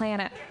destroy the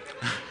planet.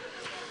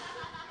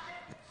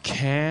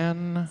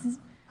 Can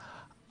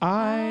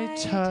I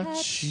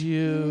touch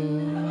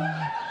you?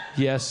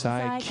 Yes,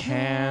 I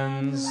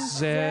can.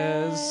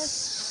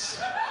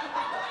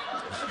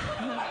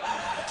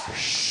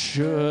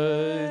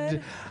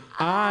 Should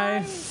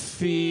I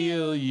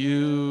feel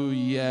you?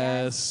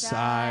 Yes,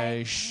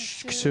 I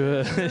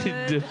should.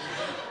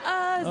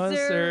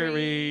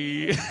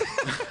 Surrey.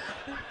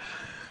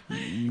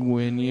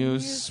 When you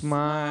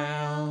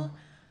smile,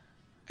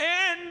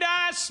 and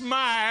I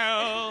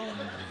smile.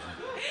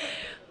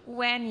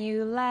 When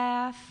you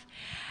laugh,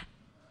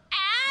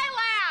 I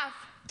laugh.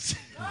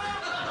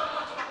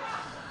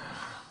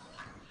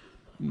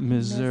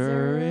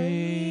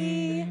 Missouri,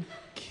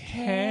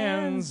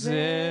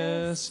 Kansas,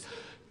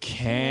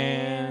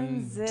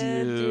 can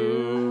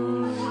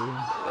do.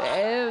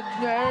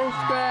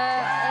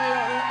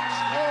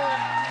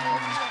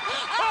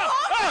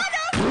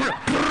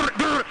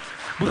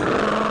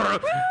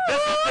 This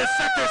is the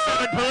Sector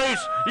 7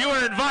 Police. You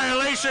are in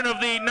violation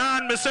of the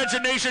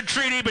non-miscegenation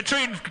treaty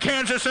between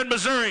Kansas and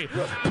Missouri.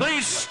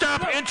 Please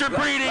stop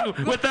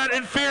interbreeding with that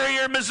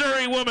inferior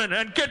Missouri woman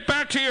and get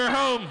back to your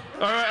home.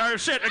 Or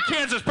shit, a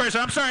Kansas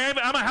person. I'm sorry,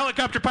 I'm a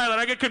helicopter pilot.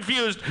 I get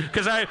confused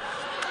because I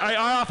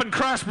often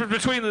cross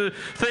between the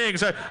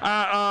things.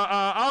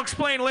 I'll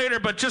explain later,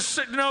 but just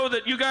know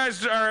that you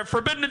guys are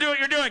forbidden to do what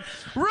you're doing.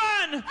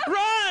 Run!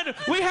 Run!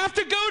 We have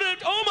to go to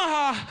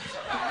Omaha.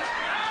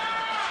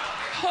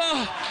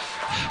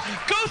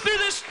 Go through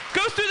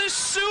this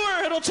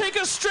sewer. It'll take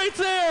us straight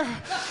there.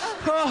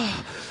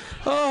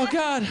 Oh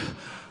God.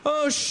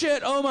 Oh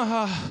shit,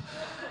 Omaha.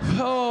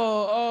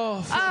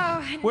 Oh.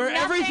 Where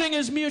everything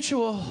is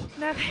mutual.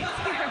 Nothing's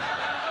here.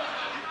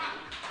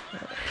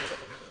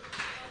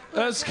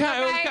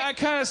 I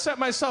kind of set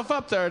myself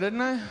up there,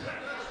 didn't I?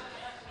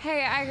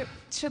 Hey, I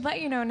should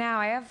let you know now,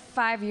 I have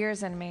 5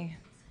 years in me.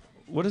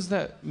 What does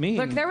that mean?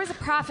 Look, there was a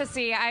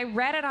prophecy. I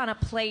read it on a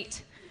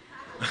plate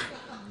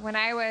when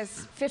I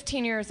was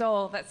 15 years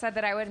old that said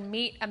that I would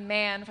meet a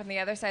man from the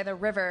other side of the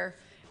river.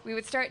 We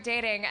would start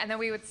dating, and then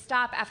we would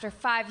stop after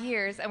 5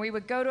 years, and we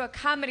would go to a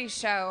comedy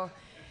show,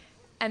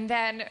 and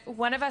then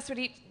one of us would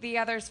eat the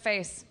other's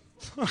face.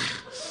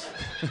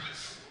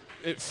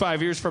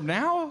 5 years from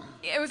now?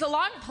 It was a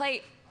long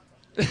plate.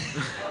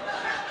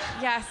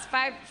 Yes,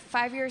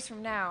 5 years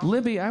from now.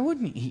 Libby, I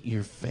wouldn't eat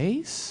your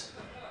face.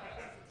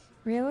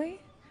 Really?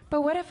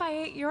 But what if I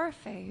ate your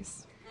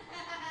face?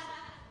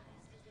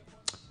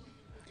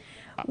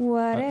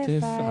 What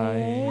if I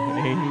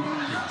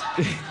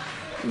ate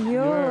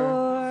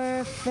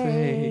your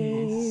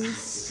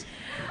face?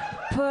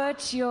 Put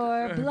put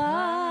your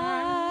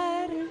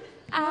blood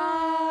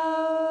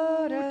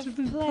out of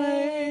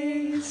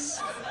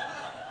place.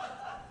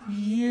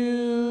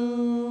 You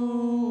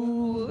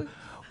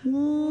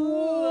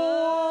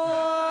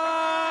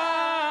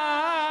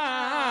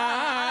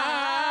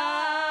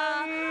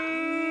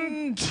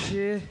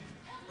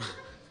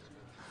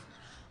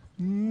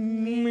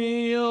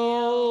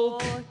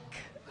milk.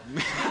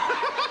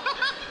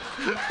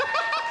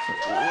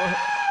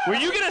 Were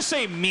you gonna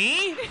say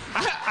me?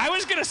 I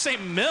was gonna say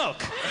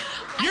milk.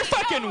 You're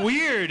fucking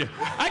weird.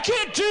 I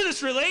can't do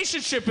this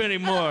relationship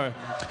anymore.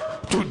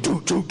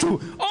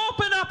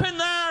 Open up in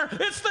there.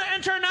 It's the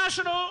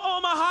International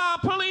Omaha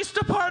Police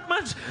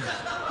Department.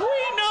 We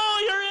know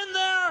you're in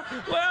there.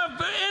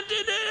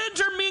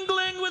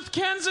 Intermingling with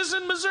Kansas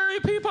and Missouri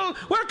people.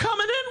 We're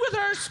coming in with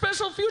our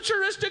special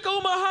futuristic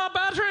Omaha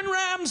battering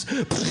rams.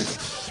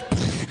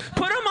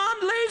 Put them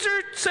on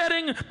laser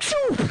setting.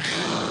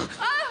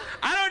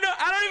 I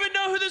don't even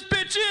know who this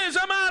bitch is.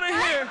 I'm out of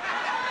here.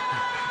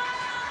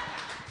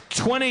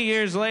 20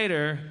 years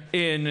later,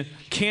 in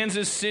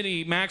Kansas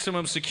City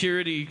maximum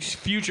security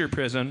future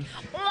prison.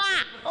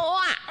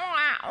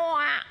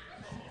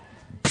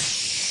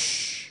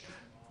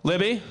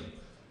 Libby,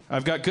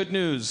 I've got good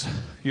news.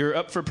 You're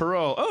up for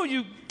parole. Oh,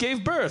 you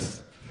gave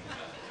birth.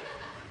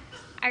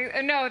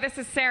 No, this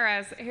is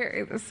Sarah's.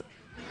 Here,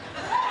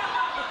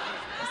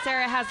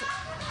 Sarah has.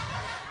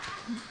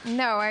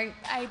 No, I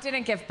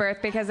didn't give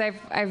birth because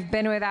I've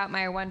been without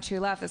my one true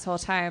love this whole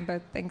time.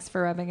 But thanks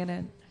for rubbing it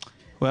in.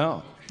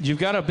 Well, you've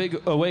got a big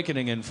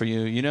awakening in for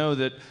you. You know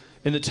that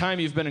in the time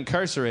you've been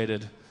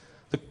incarcerated,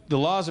 the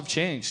laws have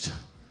changed.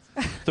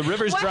 The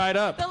river's dried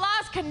up. The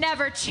laws can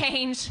never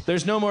change.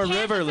 There's no more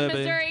Kansas river, Libby. and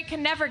Missouri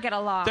can never get a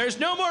law. There's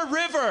no more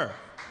river.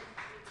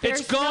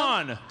 It's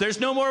gone. There's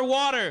no more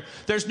water.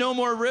 There's no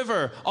more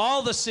river.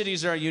 All the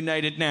cities are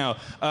united now.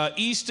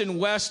 East and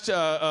West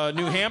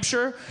New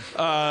Hampshire,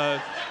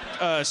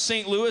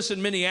 St. Louis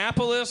and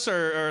Minneapolis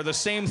are the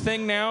same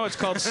thing now. It's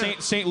called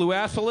St.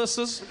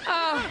 Louis-Philises.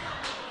 Oh,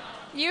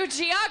 you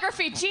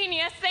geography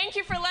genius. Thank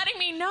you for letting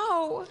me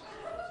know.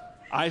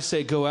 I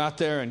say go out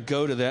there and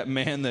go to that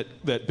man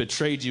that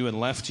betrayed you and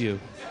left you.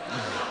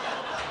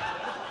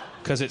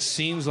 Because it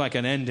seems like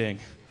an ending.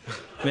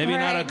 Maybe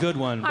not a good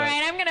one. All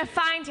right, I'm going to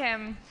find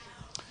him.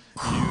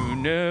 You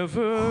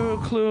never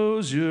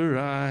close your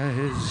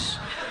eyes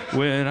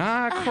when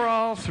I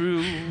crawl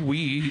through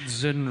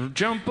weeds and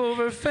jump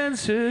over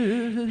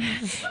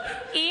fences.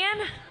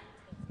 Ian?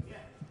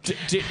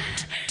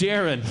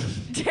 Darren.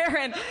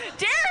 Darren!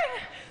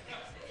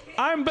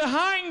 I'm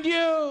behind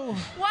you.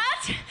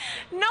 What?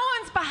 No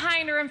one's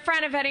behind or in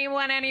front of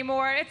anyone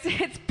anymore.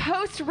 It's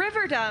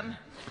post-Riverdom.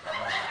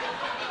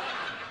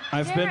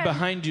 I've been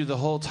behind you the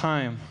whole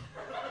time.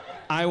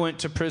 I went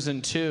to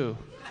prison too.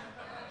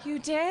 You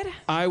did?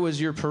 I was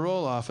your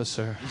parole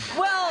officer.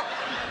 Well,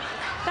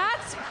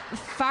 that's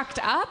fucked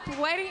up.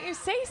 Why didn't you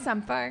say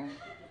something?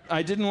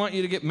 I didn't want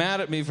you to get mad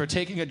at me for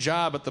taking a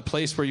job at the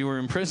place where you were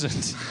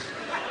imprisoned.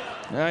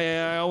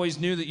 I always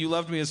knew that you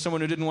loved me as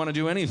someone who didn't want to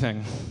do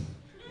anything.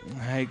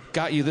 I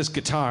got you this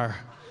guitar.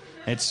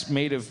 It's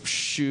made of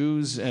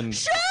shoes and...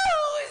 Shoes!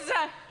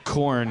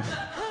 Corn.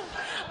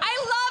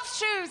 I love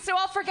shoes, so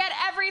I'll forget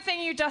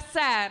everything you just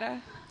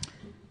said.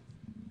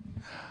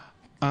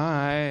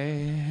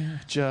 I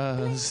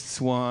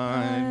just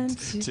want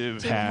to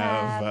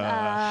have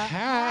a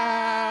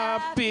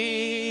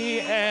happy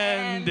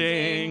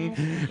ending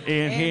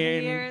in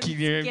here.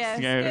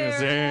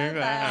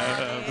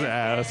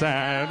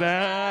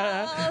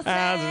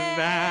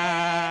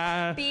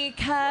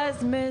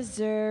 Because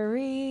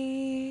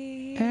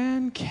Missouri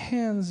and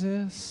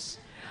Kansas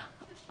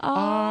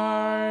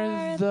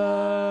are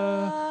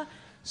the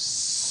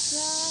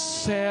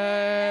same.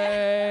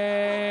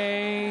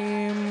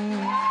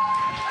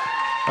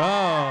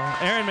 Oh,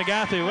 Aaron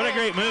McGathy, what a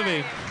great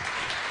movie.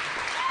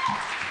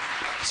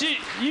 See,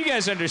 you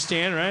guys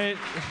understand, right?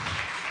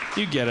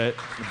 You get it.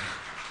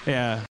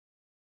 Yeah.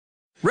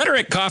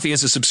 Rhetoric Coffee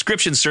is a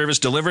subscription service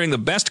delivering the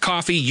best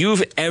coffee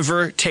you've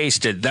ever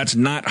tasted. That's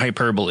not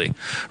hyperbole.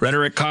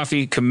 Rhetoric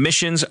Coffee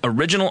commissions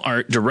original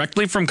art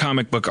directly from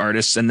comic book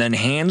artists and then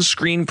hand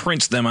screen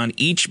prints them on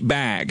each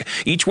bag.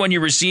 Each one you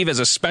receive has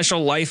a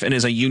special life and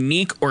is a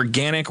unique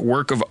organic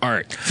work of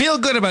art. Feel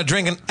good about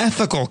drinking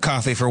ethical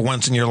coffee for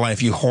once in your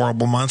life, you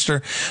horrible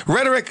monster.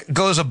 Rhetoric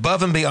goes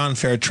above and beyond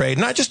fair trade,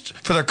 not just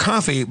for their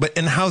coffee, but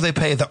in how they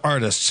pay the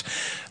artists.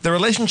 The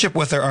relationship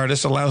with their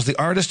artists allows the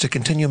artist to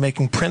continue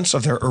making prints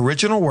of their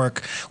original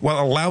work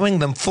while allowing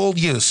them full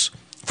use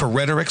for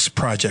Rhetoric's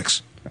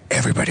projects.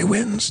 Everybody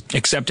wins.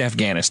 Except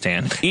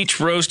Afghanistan.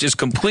 Each roast is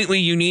completely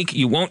unique.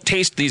 You won't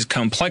taste these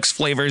complex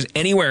flavors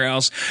anywhere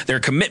else. Their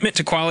commitment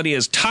to quality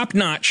is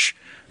top-notch.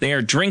 They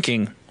are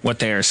drinking what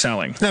they are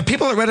selling. Now,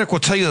 people at Rhetoric will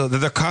tell you that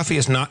their coffee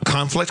is not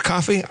conflict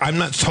coffee. I'm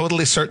not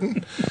totally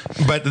certain,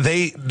 but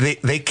they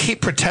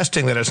keep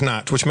protesting that it's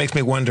not, which makes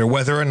me wonder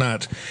whether or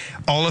not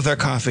all of their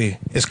coffee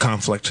is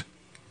conflict.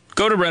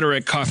 Go to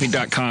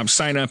rhetoriccoffee.com,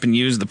 sign up, and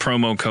use the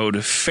promo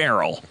code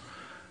FERAL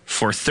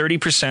for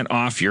 30%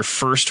 off your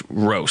first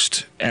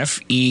roast.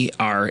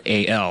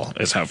 Feral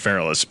is how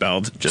feral is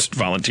spelled. Just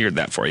volunteered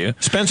that for you.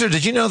 Spencer,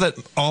 did you know that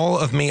all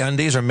of me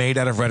undies are made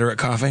out of Rhetoric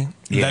coffee?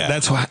 Yeah.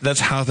 That's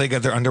how they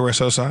get their underwear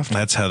so soft?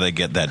 That's how they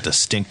get that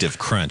distinctive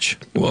crunch.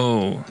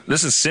 Whoa,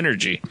 this is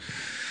synergy.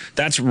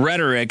 That's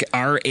Rhetoric,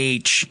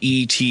 Rhetoric,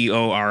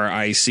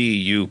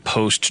 you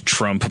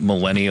post-Trump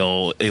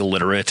millennial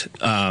illiterate.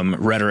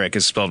 Rhetoric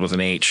is spelled with an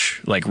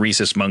H, like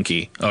rhesus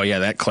monkey. Oh, yeah,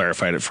 that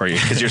clarified it for you,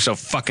 because you're so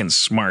fucking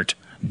smart,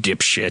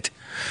 dipshit.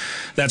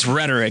 That's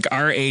Rhetoric,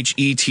 Rhetoric,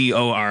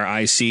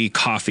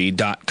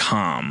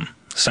 coffee.com.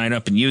 Sign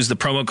up and use the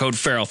promo code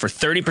Feral for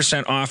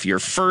 30% off your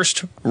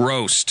first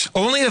roast.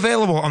 Only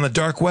available on the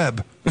dark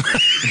web.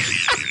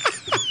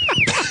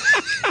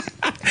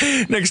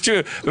 Next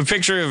to a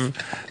picture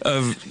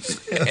of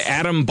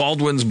Adam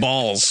Baldwin's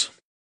balls.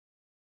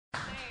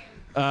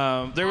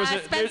 There was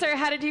Spencer,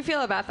 how did you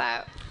feel about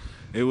that?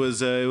 It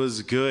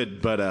was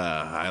good, but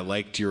I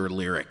liked your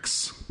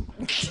lyrics.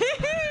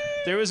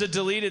 There was a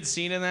deleted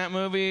scene in that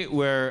movie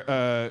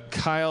where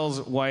Kyle's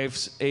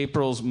wife's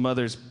April's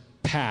mother's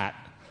Pat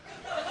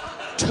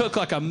took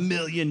like 1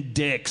 million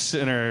dicks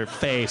in her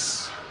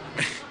face.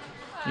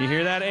 You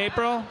hear that,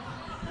 April?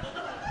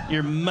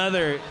 Your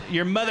mother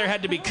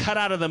had to be cut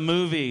out of the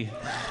movie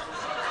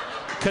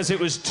because it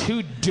was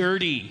too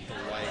dirty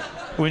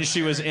when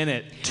she was in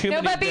it. Too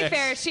many but be dicks.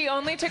 fair, she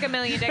only took 1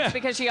 million dicks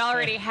because she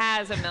already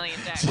has 1 million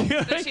dicks. So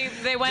she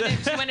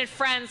wanted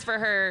friends for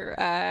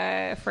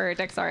her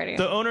dicks already.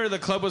 The owner of the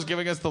club was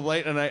giving us the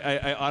light, and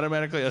I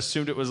automatically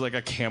assumed it was like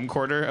a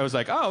camcorder. I was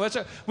like, oh, that's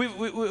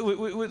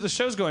the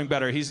show's going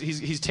better.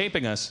 He's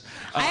taping us.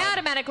 I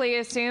automatically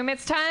assume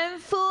it's time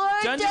for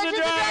Dungeons and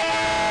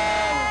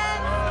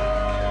Dragons!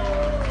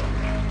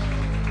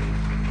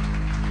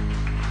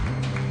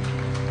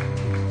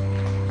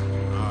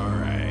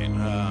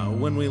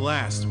 When we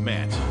last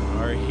met,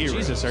 our heroes...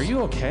 Jesus, are you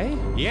okay?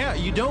 Yeah,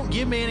 you don't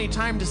give me any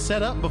time to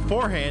set up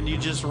beforehand. You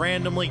just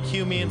randomly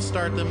cue me and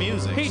start the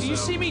music. Hey, do you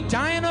see me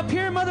dying up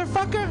here,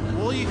 motherfucker?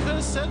 Well, you could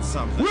have said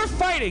something. We're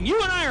fighting.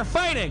 You and I are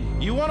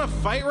fighting. You want to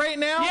fight right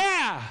now?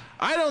 Yeah.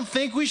 I don't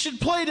think we should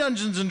play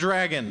Dungeons and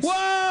Dragons. Whoa!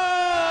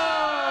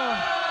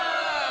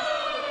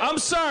 I'm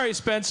sorry,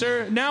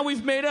 Spencer. Now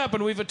we've made up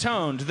and we've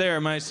atoned.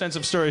 There, my sense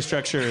of story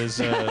structure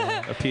is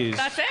appeased.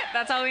 That's it?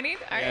 That's all we need?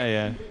 All right.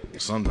 Yeah.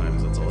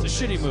 Sometimes that's all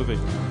It's a shitty movie.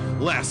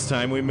 Last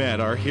time we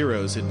met, our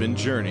heroes had been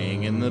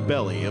journeying in the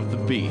belly of the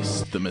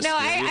beast, the mysterious...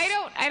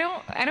 No,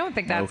 I don't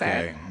think that's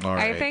Okay, it. all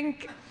right. I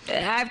think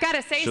I've got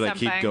to say Should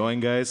something. I keep going,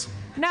 guys?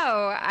 No,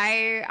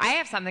 I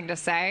have something to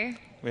say.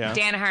 Yeah.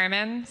 Dan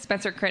Harmon,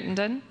 Spencer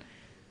Crittenden.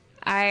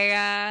 Spencer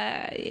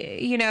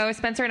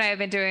and I have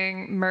been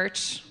doing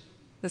merch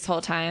this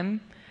whole time.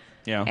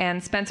 Yeah.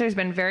 And Spencer's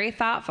been very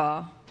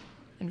thoughtful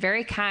and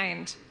very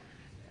kind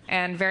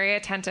and very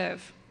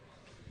attentive.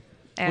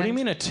 And What do you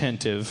mean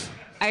attentive?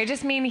 I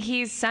just mean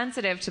he's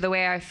sensitive to the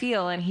way I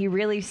feel and he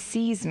really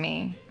sees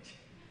me.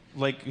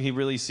 Like he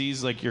really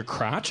sees like your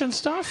crotch and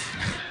stuff?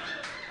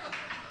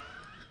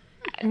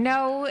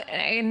 No,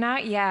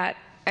 not yet.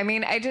 I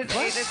mean,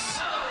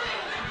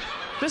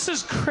 This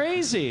is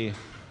crazy.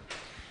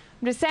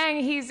 I'm just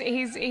saying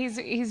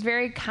he's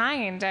very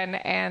kind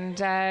and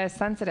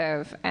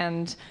sensitive,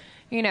 and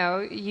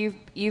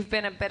you've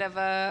been a bit of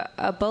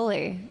a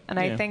bully, and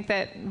I think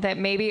that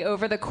maybe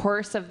over the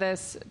course of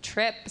this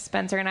trip,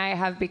 Spencer and I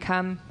have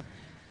become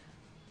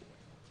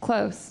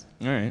close.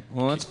 All right.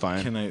 Well, that's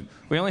fine.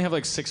 We only have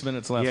like 6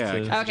 minutes left. Yeah,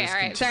 Okay. All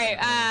right. Sorry.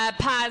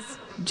 Pause.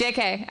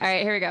 JK. All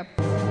right. Here we go.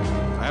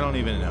 I don't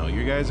even know.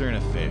 You guys are in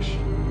a fish.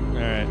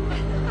 All right.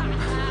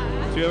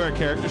 Do you have our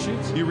character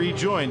sheets? You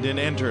rejoined and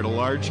entered a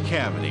large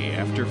cavity.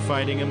 After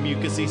fighting a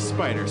mucousy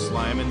spider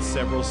slime and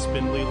several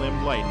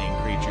spindly-limbed lightning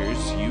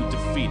creatures, you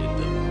defeated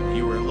them.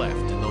 You were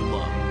left in the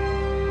lung.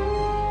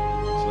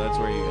 So that's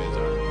where you guys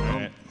are. All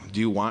right. Do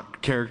you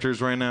want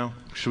characters right now?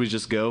 Should we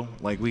just go?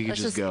 Like, we could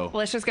just go.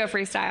 Let's just go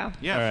freestyle.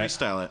 Yeah, All right.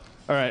 freestyle it.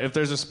 All right. If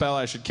there's a spell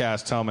I should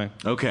cast, tell me.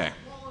 Okay.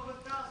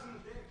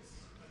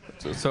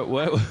 So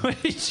what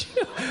did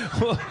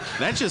you...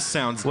 That just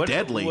sounds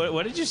deadly.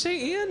 What did you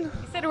say, Ian? He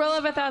said roll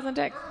of 1,000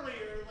 dicks.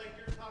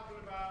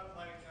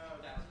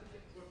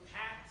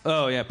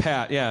 Oh, yeah,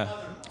 Pat, yeah.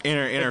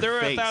 If there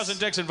were 1,000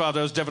 dicks involved,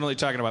 I was definitely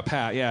talking about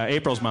Pat. Yeah,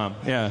 April's mom.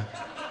 Yeah.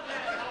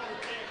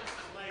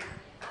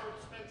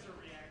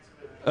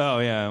 Oh,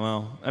 yeah,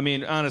 well, I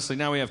mean, honestly,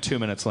 now we have 2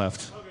 minutes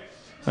left.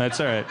 That's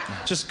all right.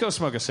 Just go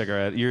smoke a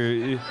cigarette.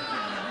 You're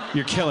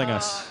killing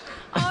us.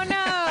 Oh, no.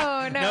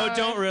 No,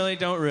 don't really.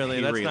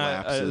 He That's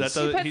relapses.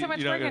 not. You put so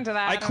much work into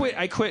that.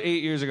 I quit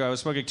 8 years ago. I was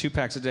smoking 2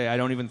 packs a day. I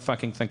don't even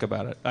fucking think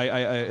about it.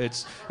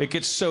 It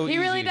gets so easy. He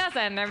really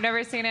doesn't. I've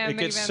never seen him. It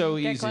gets even so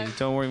get easy. close.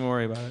 Don't even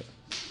worry about it.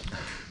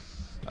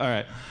 All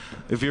right.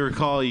 If you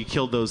recall, you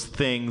killed those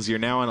things. You're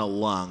now in a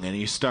lung, and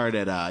you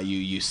started.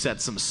 You set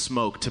some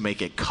smoke to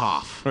make it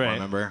cough. Right.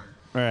 Remember?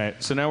 All right.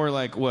 So now we're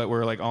like what?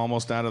 We're like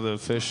almost out of the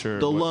fish, or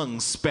The what?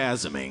 lung's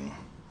spasming.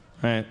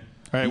 All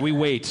right. We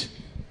wait.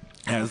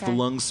 As the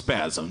lung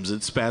spasms,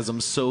 it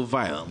spasms so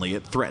violently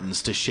it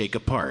threatens to shake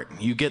apart.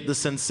 You get the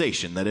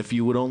sensation that if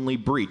you would only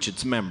breach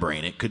its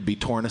membrane, it could be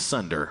torn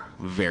asunder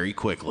very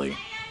quickly.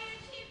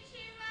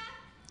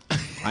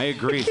 I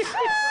agree.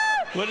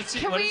 What did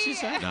she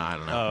say? No, I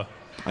don't know.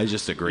 I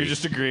just agree. You're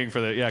just agreeing for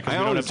that. Yeah, because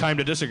we don't have time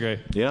to disagree.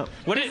 Yep.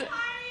 What is...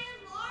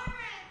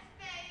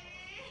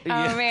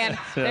 Oh, man.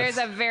 There's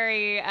a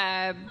very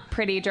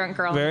pretty drunk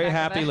girl. Very in the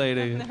back happy of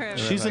lady.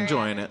 She's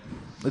enjoying it.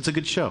 It's a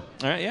good show.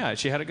 All right, yeah,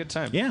 she had a good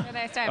time. Yeah. A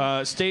nice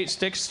time.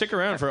 Stick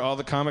around for all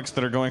the comics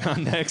that are going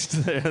on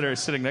next that are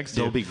sitting next to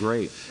you. They'll be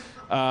great.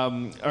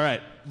 All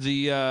right.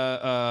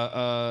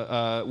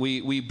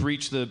 We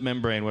breach the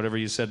membrane, whatever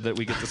you said that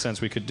we get the sense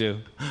we could do.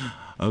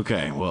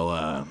 Okay,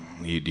 well,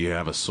 do you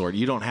have a sword?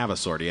 You don't have a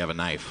sword. You have a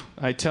knife.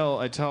 I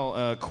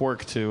tell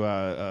Quark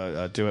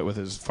to do it with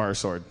his far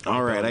sword.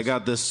 All right, I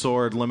got this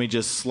sword. Let me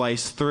just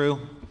slice through.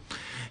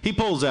 He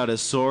pulls out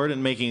his sword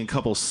and making a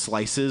couple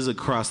slices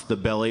across the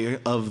belly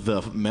of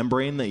the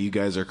membrane that you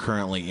guys are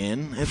currently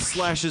in. It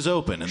slashes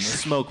open and the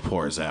smoke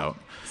pours out.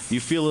 You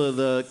feel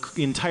the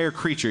entire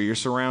creature you're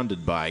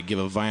surrounded by give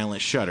a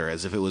violent shudder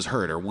as if it was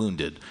hurt or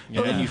wounded.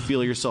 Yeah. And then you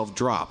feel yourself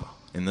drop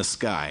in the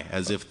sky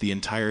as if the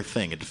entire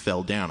thing had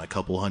fell down a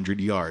couple 100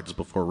 yards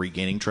before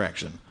regaining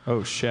traction.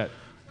 Oh, shit.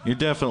 You're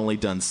definitely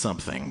done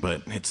something,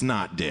 but it's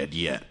not dead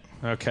yet.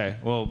 Okay,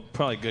 well,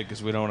 probably good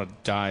because we don't want to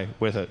die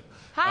with it.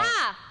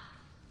 Ha!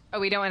 Oh,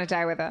 we don't want to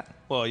die with it.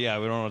 Well, yeah,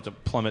 we don't want it to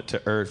plummet to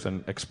Earth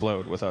and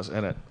explode with us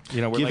in it.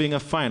 You know, we're Giving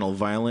a final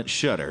violent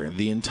shudder,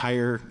 the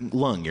entire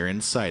lung you're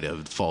inside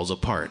of falls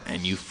apart,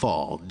 and you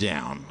fall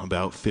down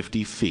about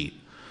 50 feet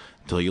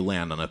until you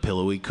land on a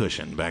pillowy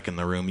cushion back in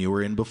the room you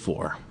were in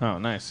before. Oh,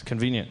 nice.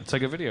 Convenient. It's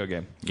like a video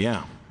game.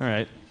 Yeah. All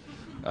right.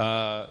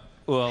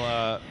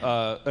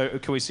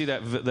 Can we see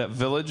that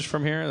village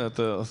from here?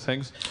 The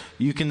things?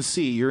 You can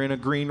see you're in a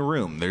green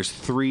room. There's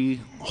 3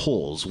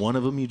 holes. One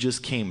of them you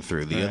just came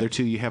through. The other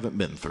 2 you haven't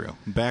been through.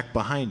 Back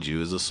behind you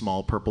is a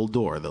small purple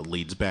door that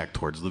leads back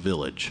towards the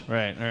village.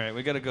 Right. All right.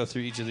 We got to go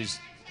through each of these.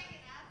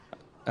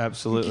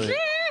 Absolutely.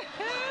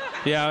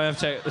 Yeah, I have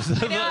to.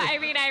 I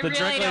really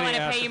don't want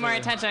to pay you more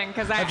attention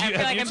because I feel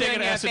like I'm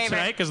doing you a favor.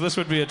 Tonight? Because this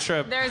would be a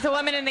trip. There's a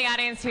woman in the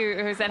audience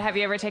who said, "Have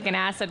you ever taken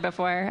acid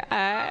before?"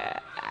 I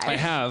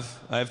have.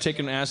 I've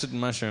taken acid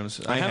and mushrooms.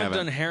 I haven't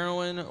done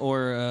heroin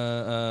or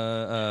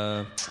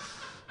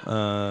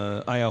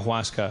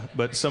ayahuasca,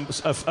 but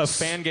a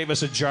fan gave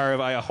us a jar of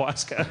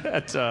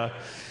ayahuasca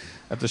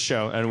at the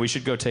show, and we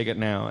should go take it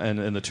now and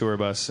in the tour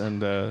bus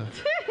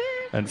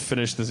and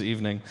finish this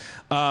evening.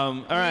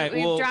 All right,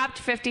 we've dropped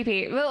 50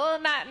 people. Well,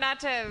 not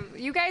to.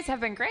 You guys have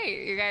been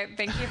great. You guys,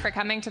 thank you for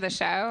coming to the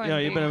show. Yeah,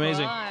 you've been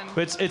amazing.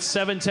 But it's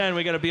 7:10.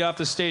 We got to be off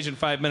the stage in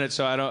 5 minutes,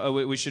 so I don't.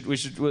 We should.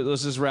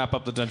 Let's just wrap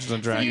up the Dungeons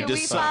and Dragons. You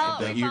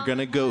decide that you're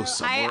gonna go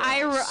somewhere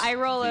else. I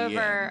roll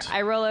over.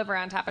 I roll over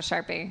on top of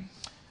Sharpie.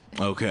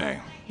 Okay.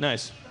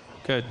 Nice.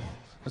 Good.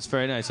 That's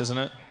very nice, isn't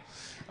it?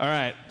 All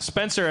right,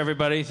 Spencer.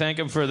 Everybody, thank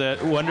him for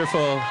that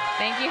wonderful.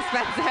 Thank you,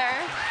 Spencer.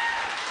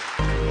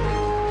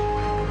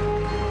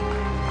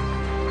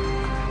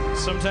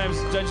 Sometimes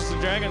Dungeons and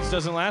Dragons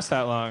doesn't last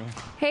that long.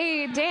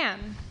 Hey,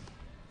 Dan.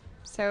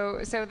 So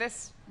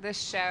this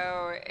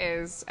show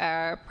is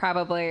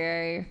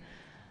probably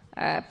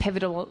a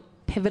pivotal.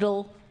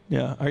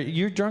 Yeah. Are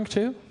you drunk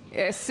too?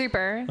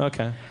 Super.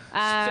 Okay.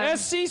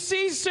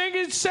 SCC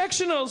singing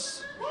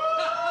sectionals.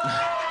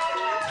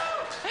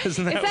 Is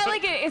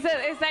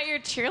that your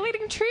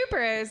cheerleading troupe,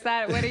 or is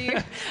that what are you?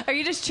 Are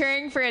you just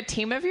cheering for a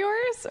team of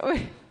yours?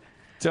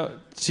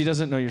 She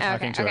doesn't know you're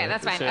talking to her. Okay,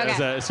 that's fine.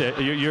 Okay.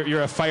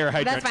 You're a fire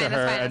hydrant to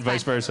her, and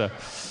vice versa.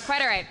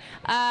 Quite all right.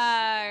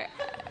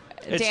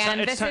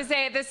 Dan,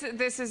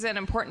 this is an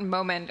important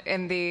moment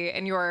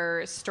in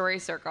your story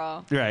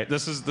circle. Right.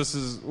 This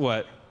is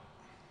what?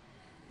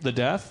 The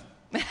death?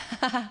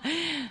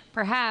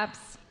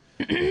 Perhaps.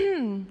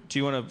 Do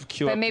you want to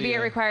cue up? But maybe it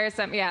requires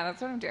some. Yeah,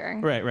 that's what I'm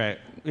doing. Right.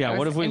 Yeah.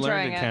 What have we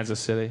learned in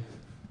Kansas City?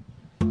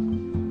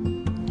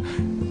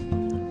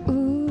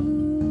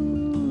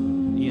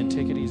 Ian,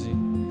 take it easy.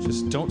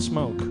 Just don't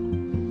smoke.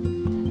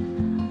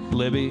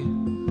 Libby,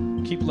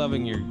 keep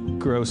loving your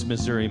gross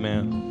Missouri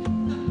man.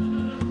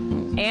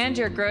 And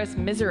your gross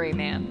misery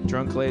man.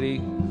 Drunk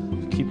lady,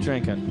 keep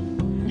drinking.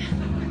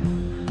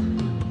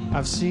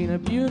 I've seen a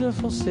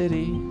beautiful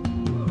city.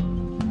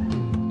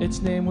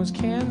 Its name was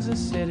Kansas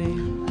City.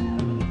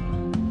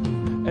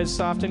 As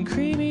soft and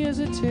creamy as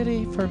a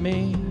titty for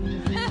me.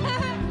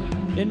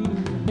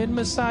 In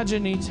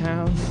misogyny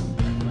town.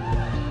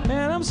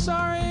 And I'm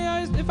sorry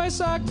if I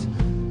sucked.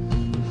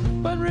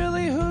 But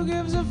really, who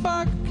gives a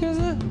fuck? 'Cause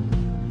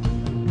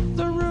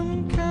the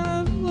room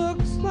kind of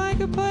looks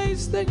like a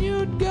place that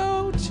you'd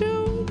go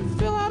to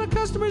fill out a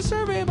customer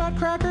survey about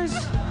crackers.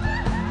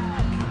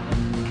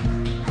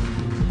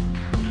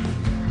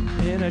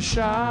 In a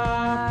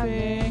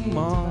shopping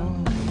mall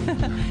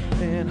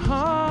in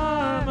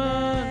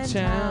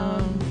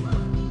Harmoncountry.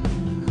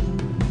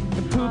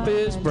 The poop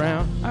is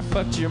brown. I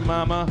fucked your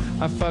mama.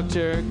 I fucked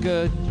her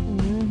good.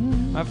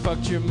 I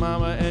fucked your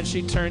mama and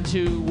she turned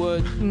to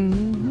wood.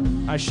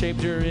 I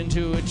shaped her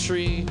into a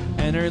tree,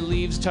 and her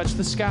leaves touched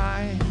the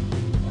sky.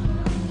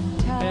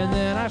 And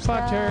then I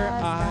fucked her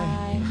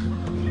eye,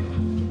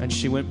 and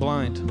she went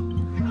blind.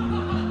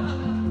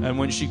 And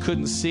when she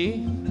couldn't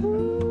see,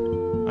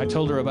 I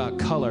told her about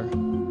color.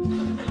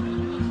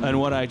 And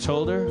what I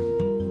told her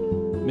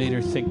made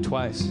her think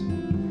twice.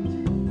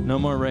 No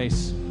more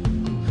race.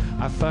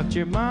 I fucked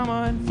your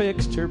mama and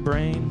fixed her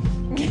brain.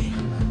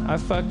 I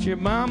fucked your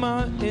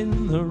mama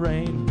in the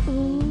rain.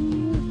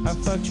 I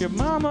fucked your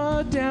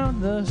mama down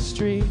the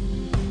street.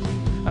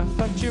 I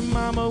fucked your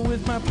mama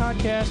with my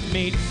podcast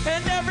meat.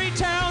 And every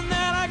town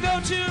that I go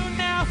to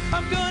now,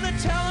 I'm gonna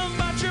tell them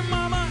about your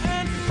mama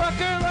and fuck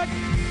her like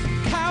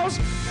cows.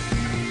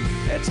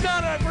 It's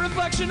not a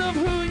reflection of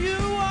who you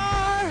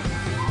are.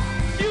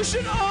 You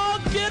should all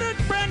get a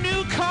brand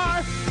new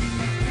car.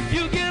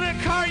 You get a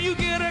car, you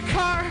get a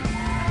car.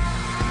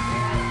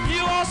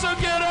 You also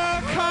get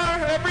a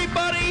car.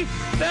 Everybody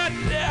that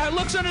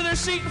looks under their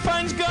seat and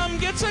finds gum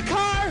gets a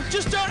car.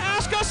 Just don't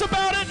ask us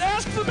about it.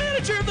 Ask the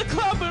manager of the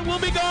club and we'll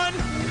be gone.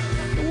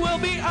 We'll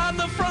be on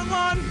the front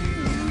lawn.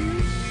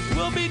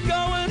 We'll be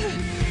going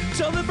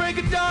till the break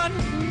of dawn.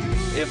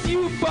 If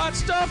you bought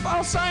stuff,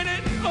 I'll sign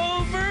it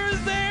over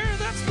there.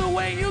 That's the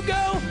way you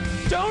go.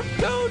 Don't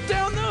go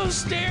down those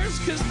stairs,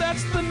 because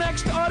that's the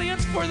next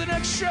audience for the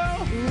next show.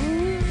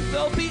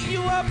 They'll beat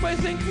you up. I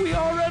think we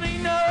already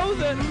know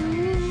that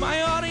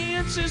my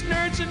audience is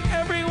nerds and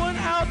everyone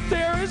out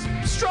there is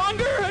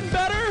stronger and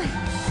better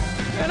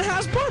and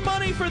has more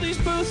money for these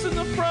booths in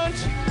the front.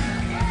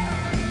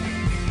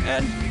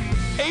 And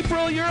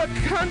April, you're a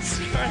cunt.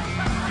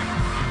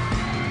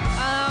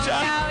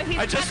 No, he's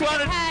I just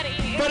wanted,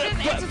 but in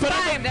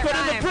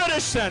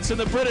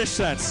the British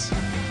sense,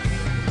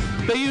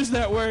 they use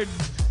that word.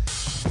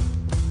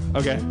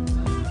 Okay.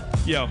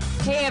 Yo.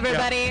 Hey,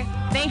 everybody.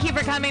 Yeah. Thank you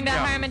for coming to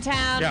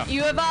Harmontown. Yeah.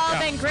 You have all Yeah.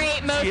 been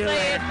great, mostly.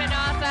 It's been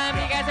awesome.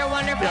 You guys are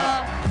wonderful.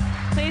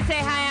 Yeah. Please say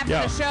hi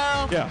after the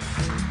show.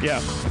 Yeah.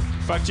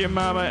 Fucked your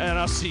mama and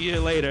I'll see you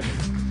later.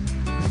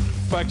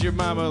 Fucked your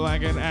mama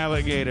like an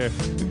alligator.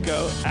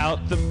 Go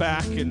out the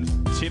back and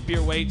tip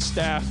your wait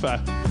staff.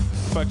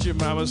 Fucked your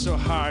mama so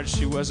hard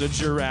she was a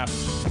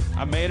giraffe.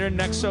 I made her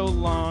neck so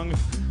long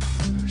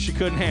she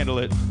couldn't handle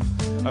it.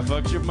 I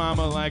fucked your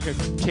mama like a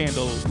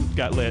candle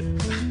got lit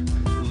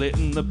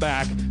in the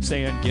back,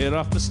 saying get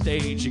off the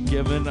stage, you're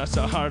giving us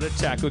a heart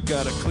attack. We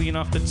gotta clean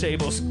off the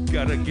tables,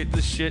 gotta get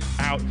the shit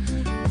out,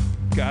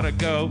 gotta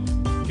go,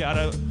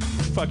 gotta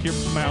fuck your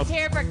mouth. Let's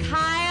hear for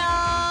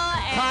Kyle.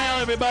 And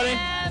Kyle, everybody.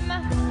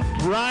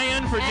 Tim.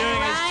 Ryan for doing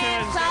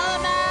Ryan his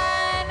Solomon.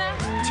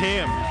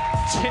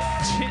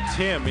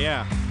 Tim,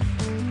 yeah.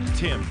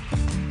 Tim.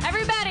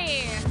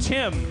 Everybody.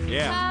 Tim,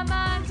 yeah. Come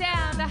on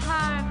down to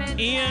Harmontown.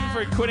 Ian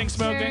for quitting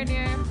smoking. Turn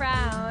your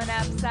frown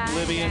upside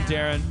Libby and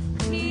down.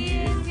 Darren.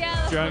 He's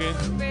yellow.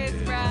 Drunken.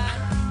 With brown.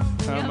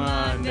 Come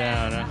on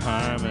down to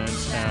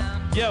Harmontown.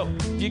 Yo,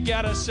 you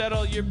gotta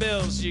settle your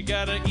bills. You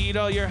gotta eat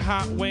all your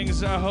hot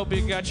wings. I hope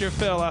you got your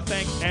fill. I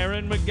thank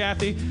Aaron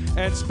McGathy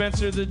and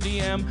Spencer the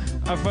DM.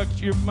 I fucked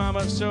your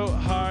mama so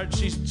hard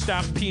she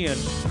stopped peeing.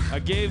 I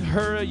gave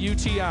her a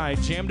UTI,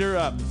 jammed her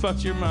up.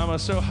 Fucked your mama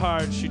so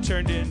hard she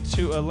turned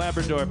into a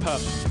Labrador pup.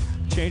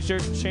 Changed her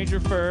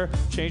fur,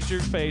 changed her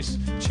face,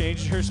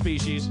 changed her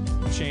species,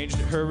 changed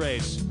her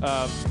race.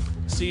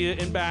 See you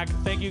in back.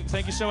 Thank you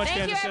so much,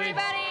 Thank you, Kansas City.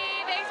 everybody.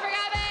 Thanks for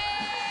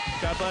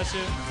coming. God bless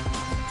you.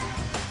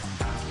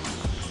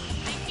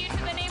 Thank you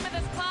to the name of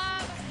this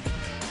club.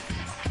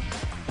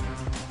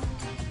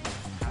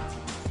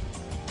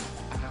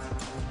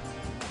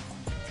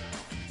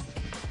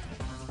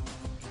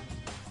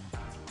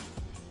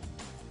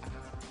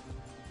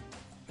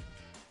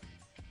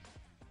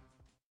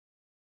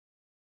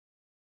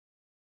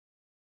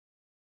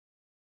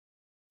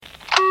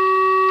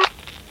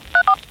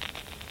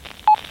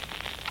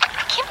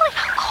 I can't believe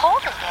how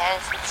cold it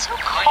is. It's so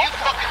cold. Are you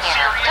fucking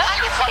serious?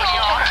 Don't you think you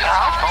should turn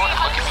your phone and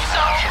look at me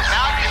now?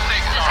 Now you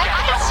think so. I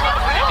think it's so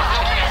rude.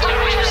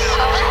 You're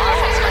so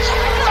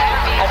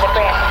as a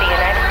branch of the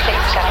United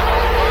States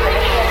government.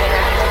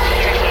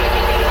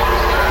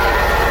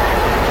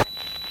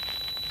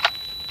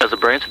 As a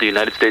branch of the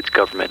United States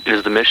government, it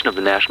is the mission of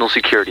the National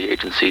Security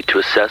Agency to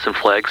assess and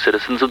flag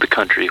citizens of the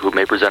country who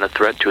may present a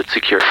threat to its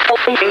security.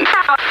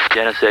 The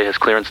NSA has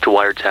clearance to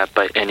wiretap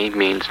by any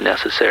means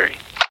necessary.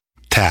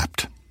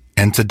 Tapped.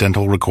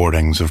 Incidental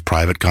recordings of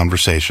private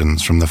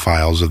conversations from the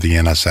files of the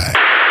NSA.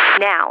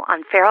 Now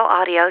on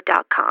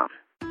feralaudio.com.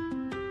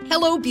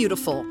 Hello,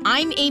 beautiful.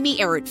 I'm Amy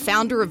Errett,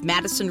 founder of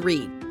Madison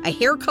Reed, a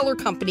hair color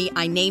company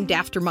I named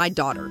after my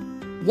daughter.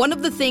 One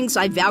of the things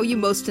I value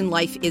most in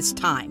life is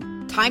time.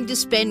 Time to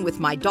spend with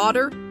my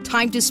daughter,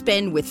 time to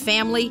spend with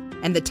family,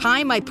 and the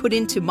time I put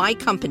into my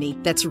company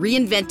that's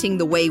reinventing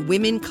the way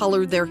women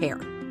color their hair.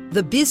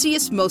 The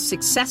busiest, most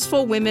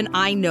successful women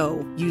I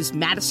know use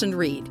Madison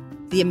Reed,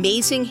 the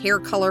amazing hair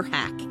color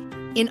hack.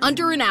 In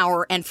under an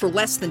hour and for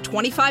less than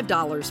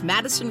 $25,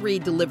 Madison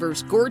Reed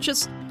delivers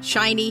gorgeous,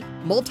 shiny,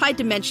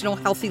 multi-dimensional,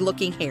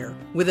 healthy-looking hair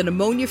with an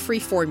ammonia-free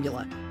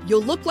formula.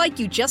 You'll look like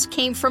you just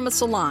came from a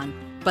salon,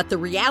 But the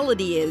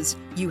reality is,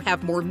 you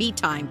have more me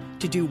time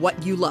to do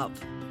what you love.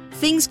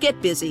 Things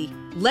get busy.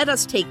 Let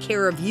us take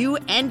care of you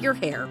and your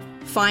hair.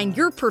 Find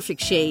your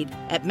perfect shade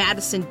at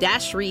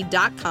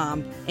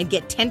madison-reed.com and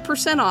get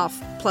 10%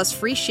 off plus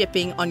free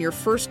shipping on your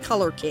first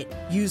color kit.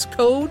 Use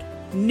code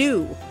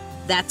NEW.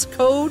 That's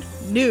code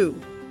NEW.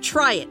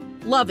 Try it.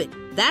 Love it.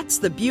 That's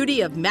the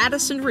beauty of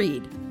Madison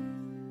Reed.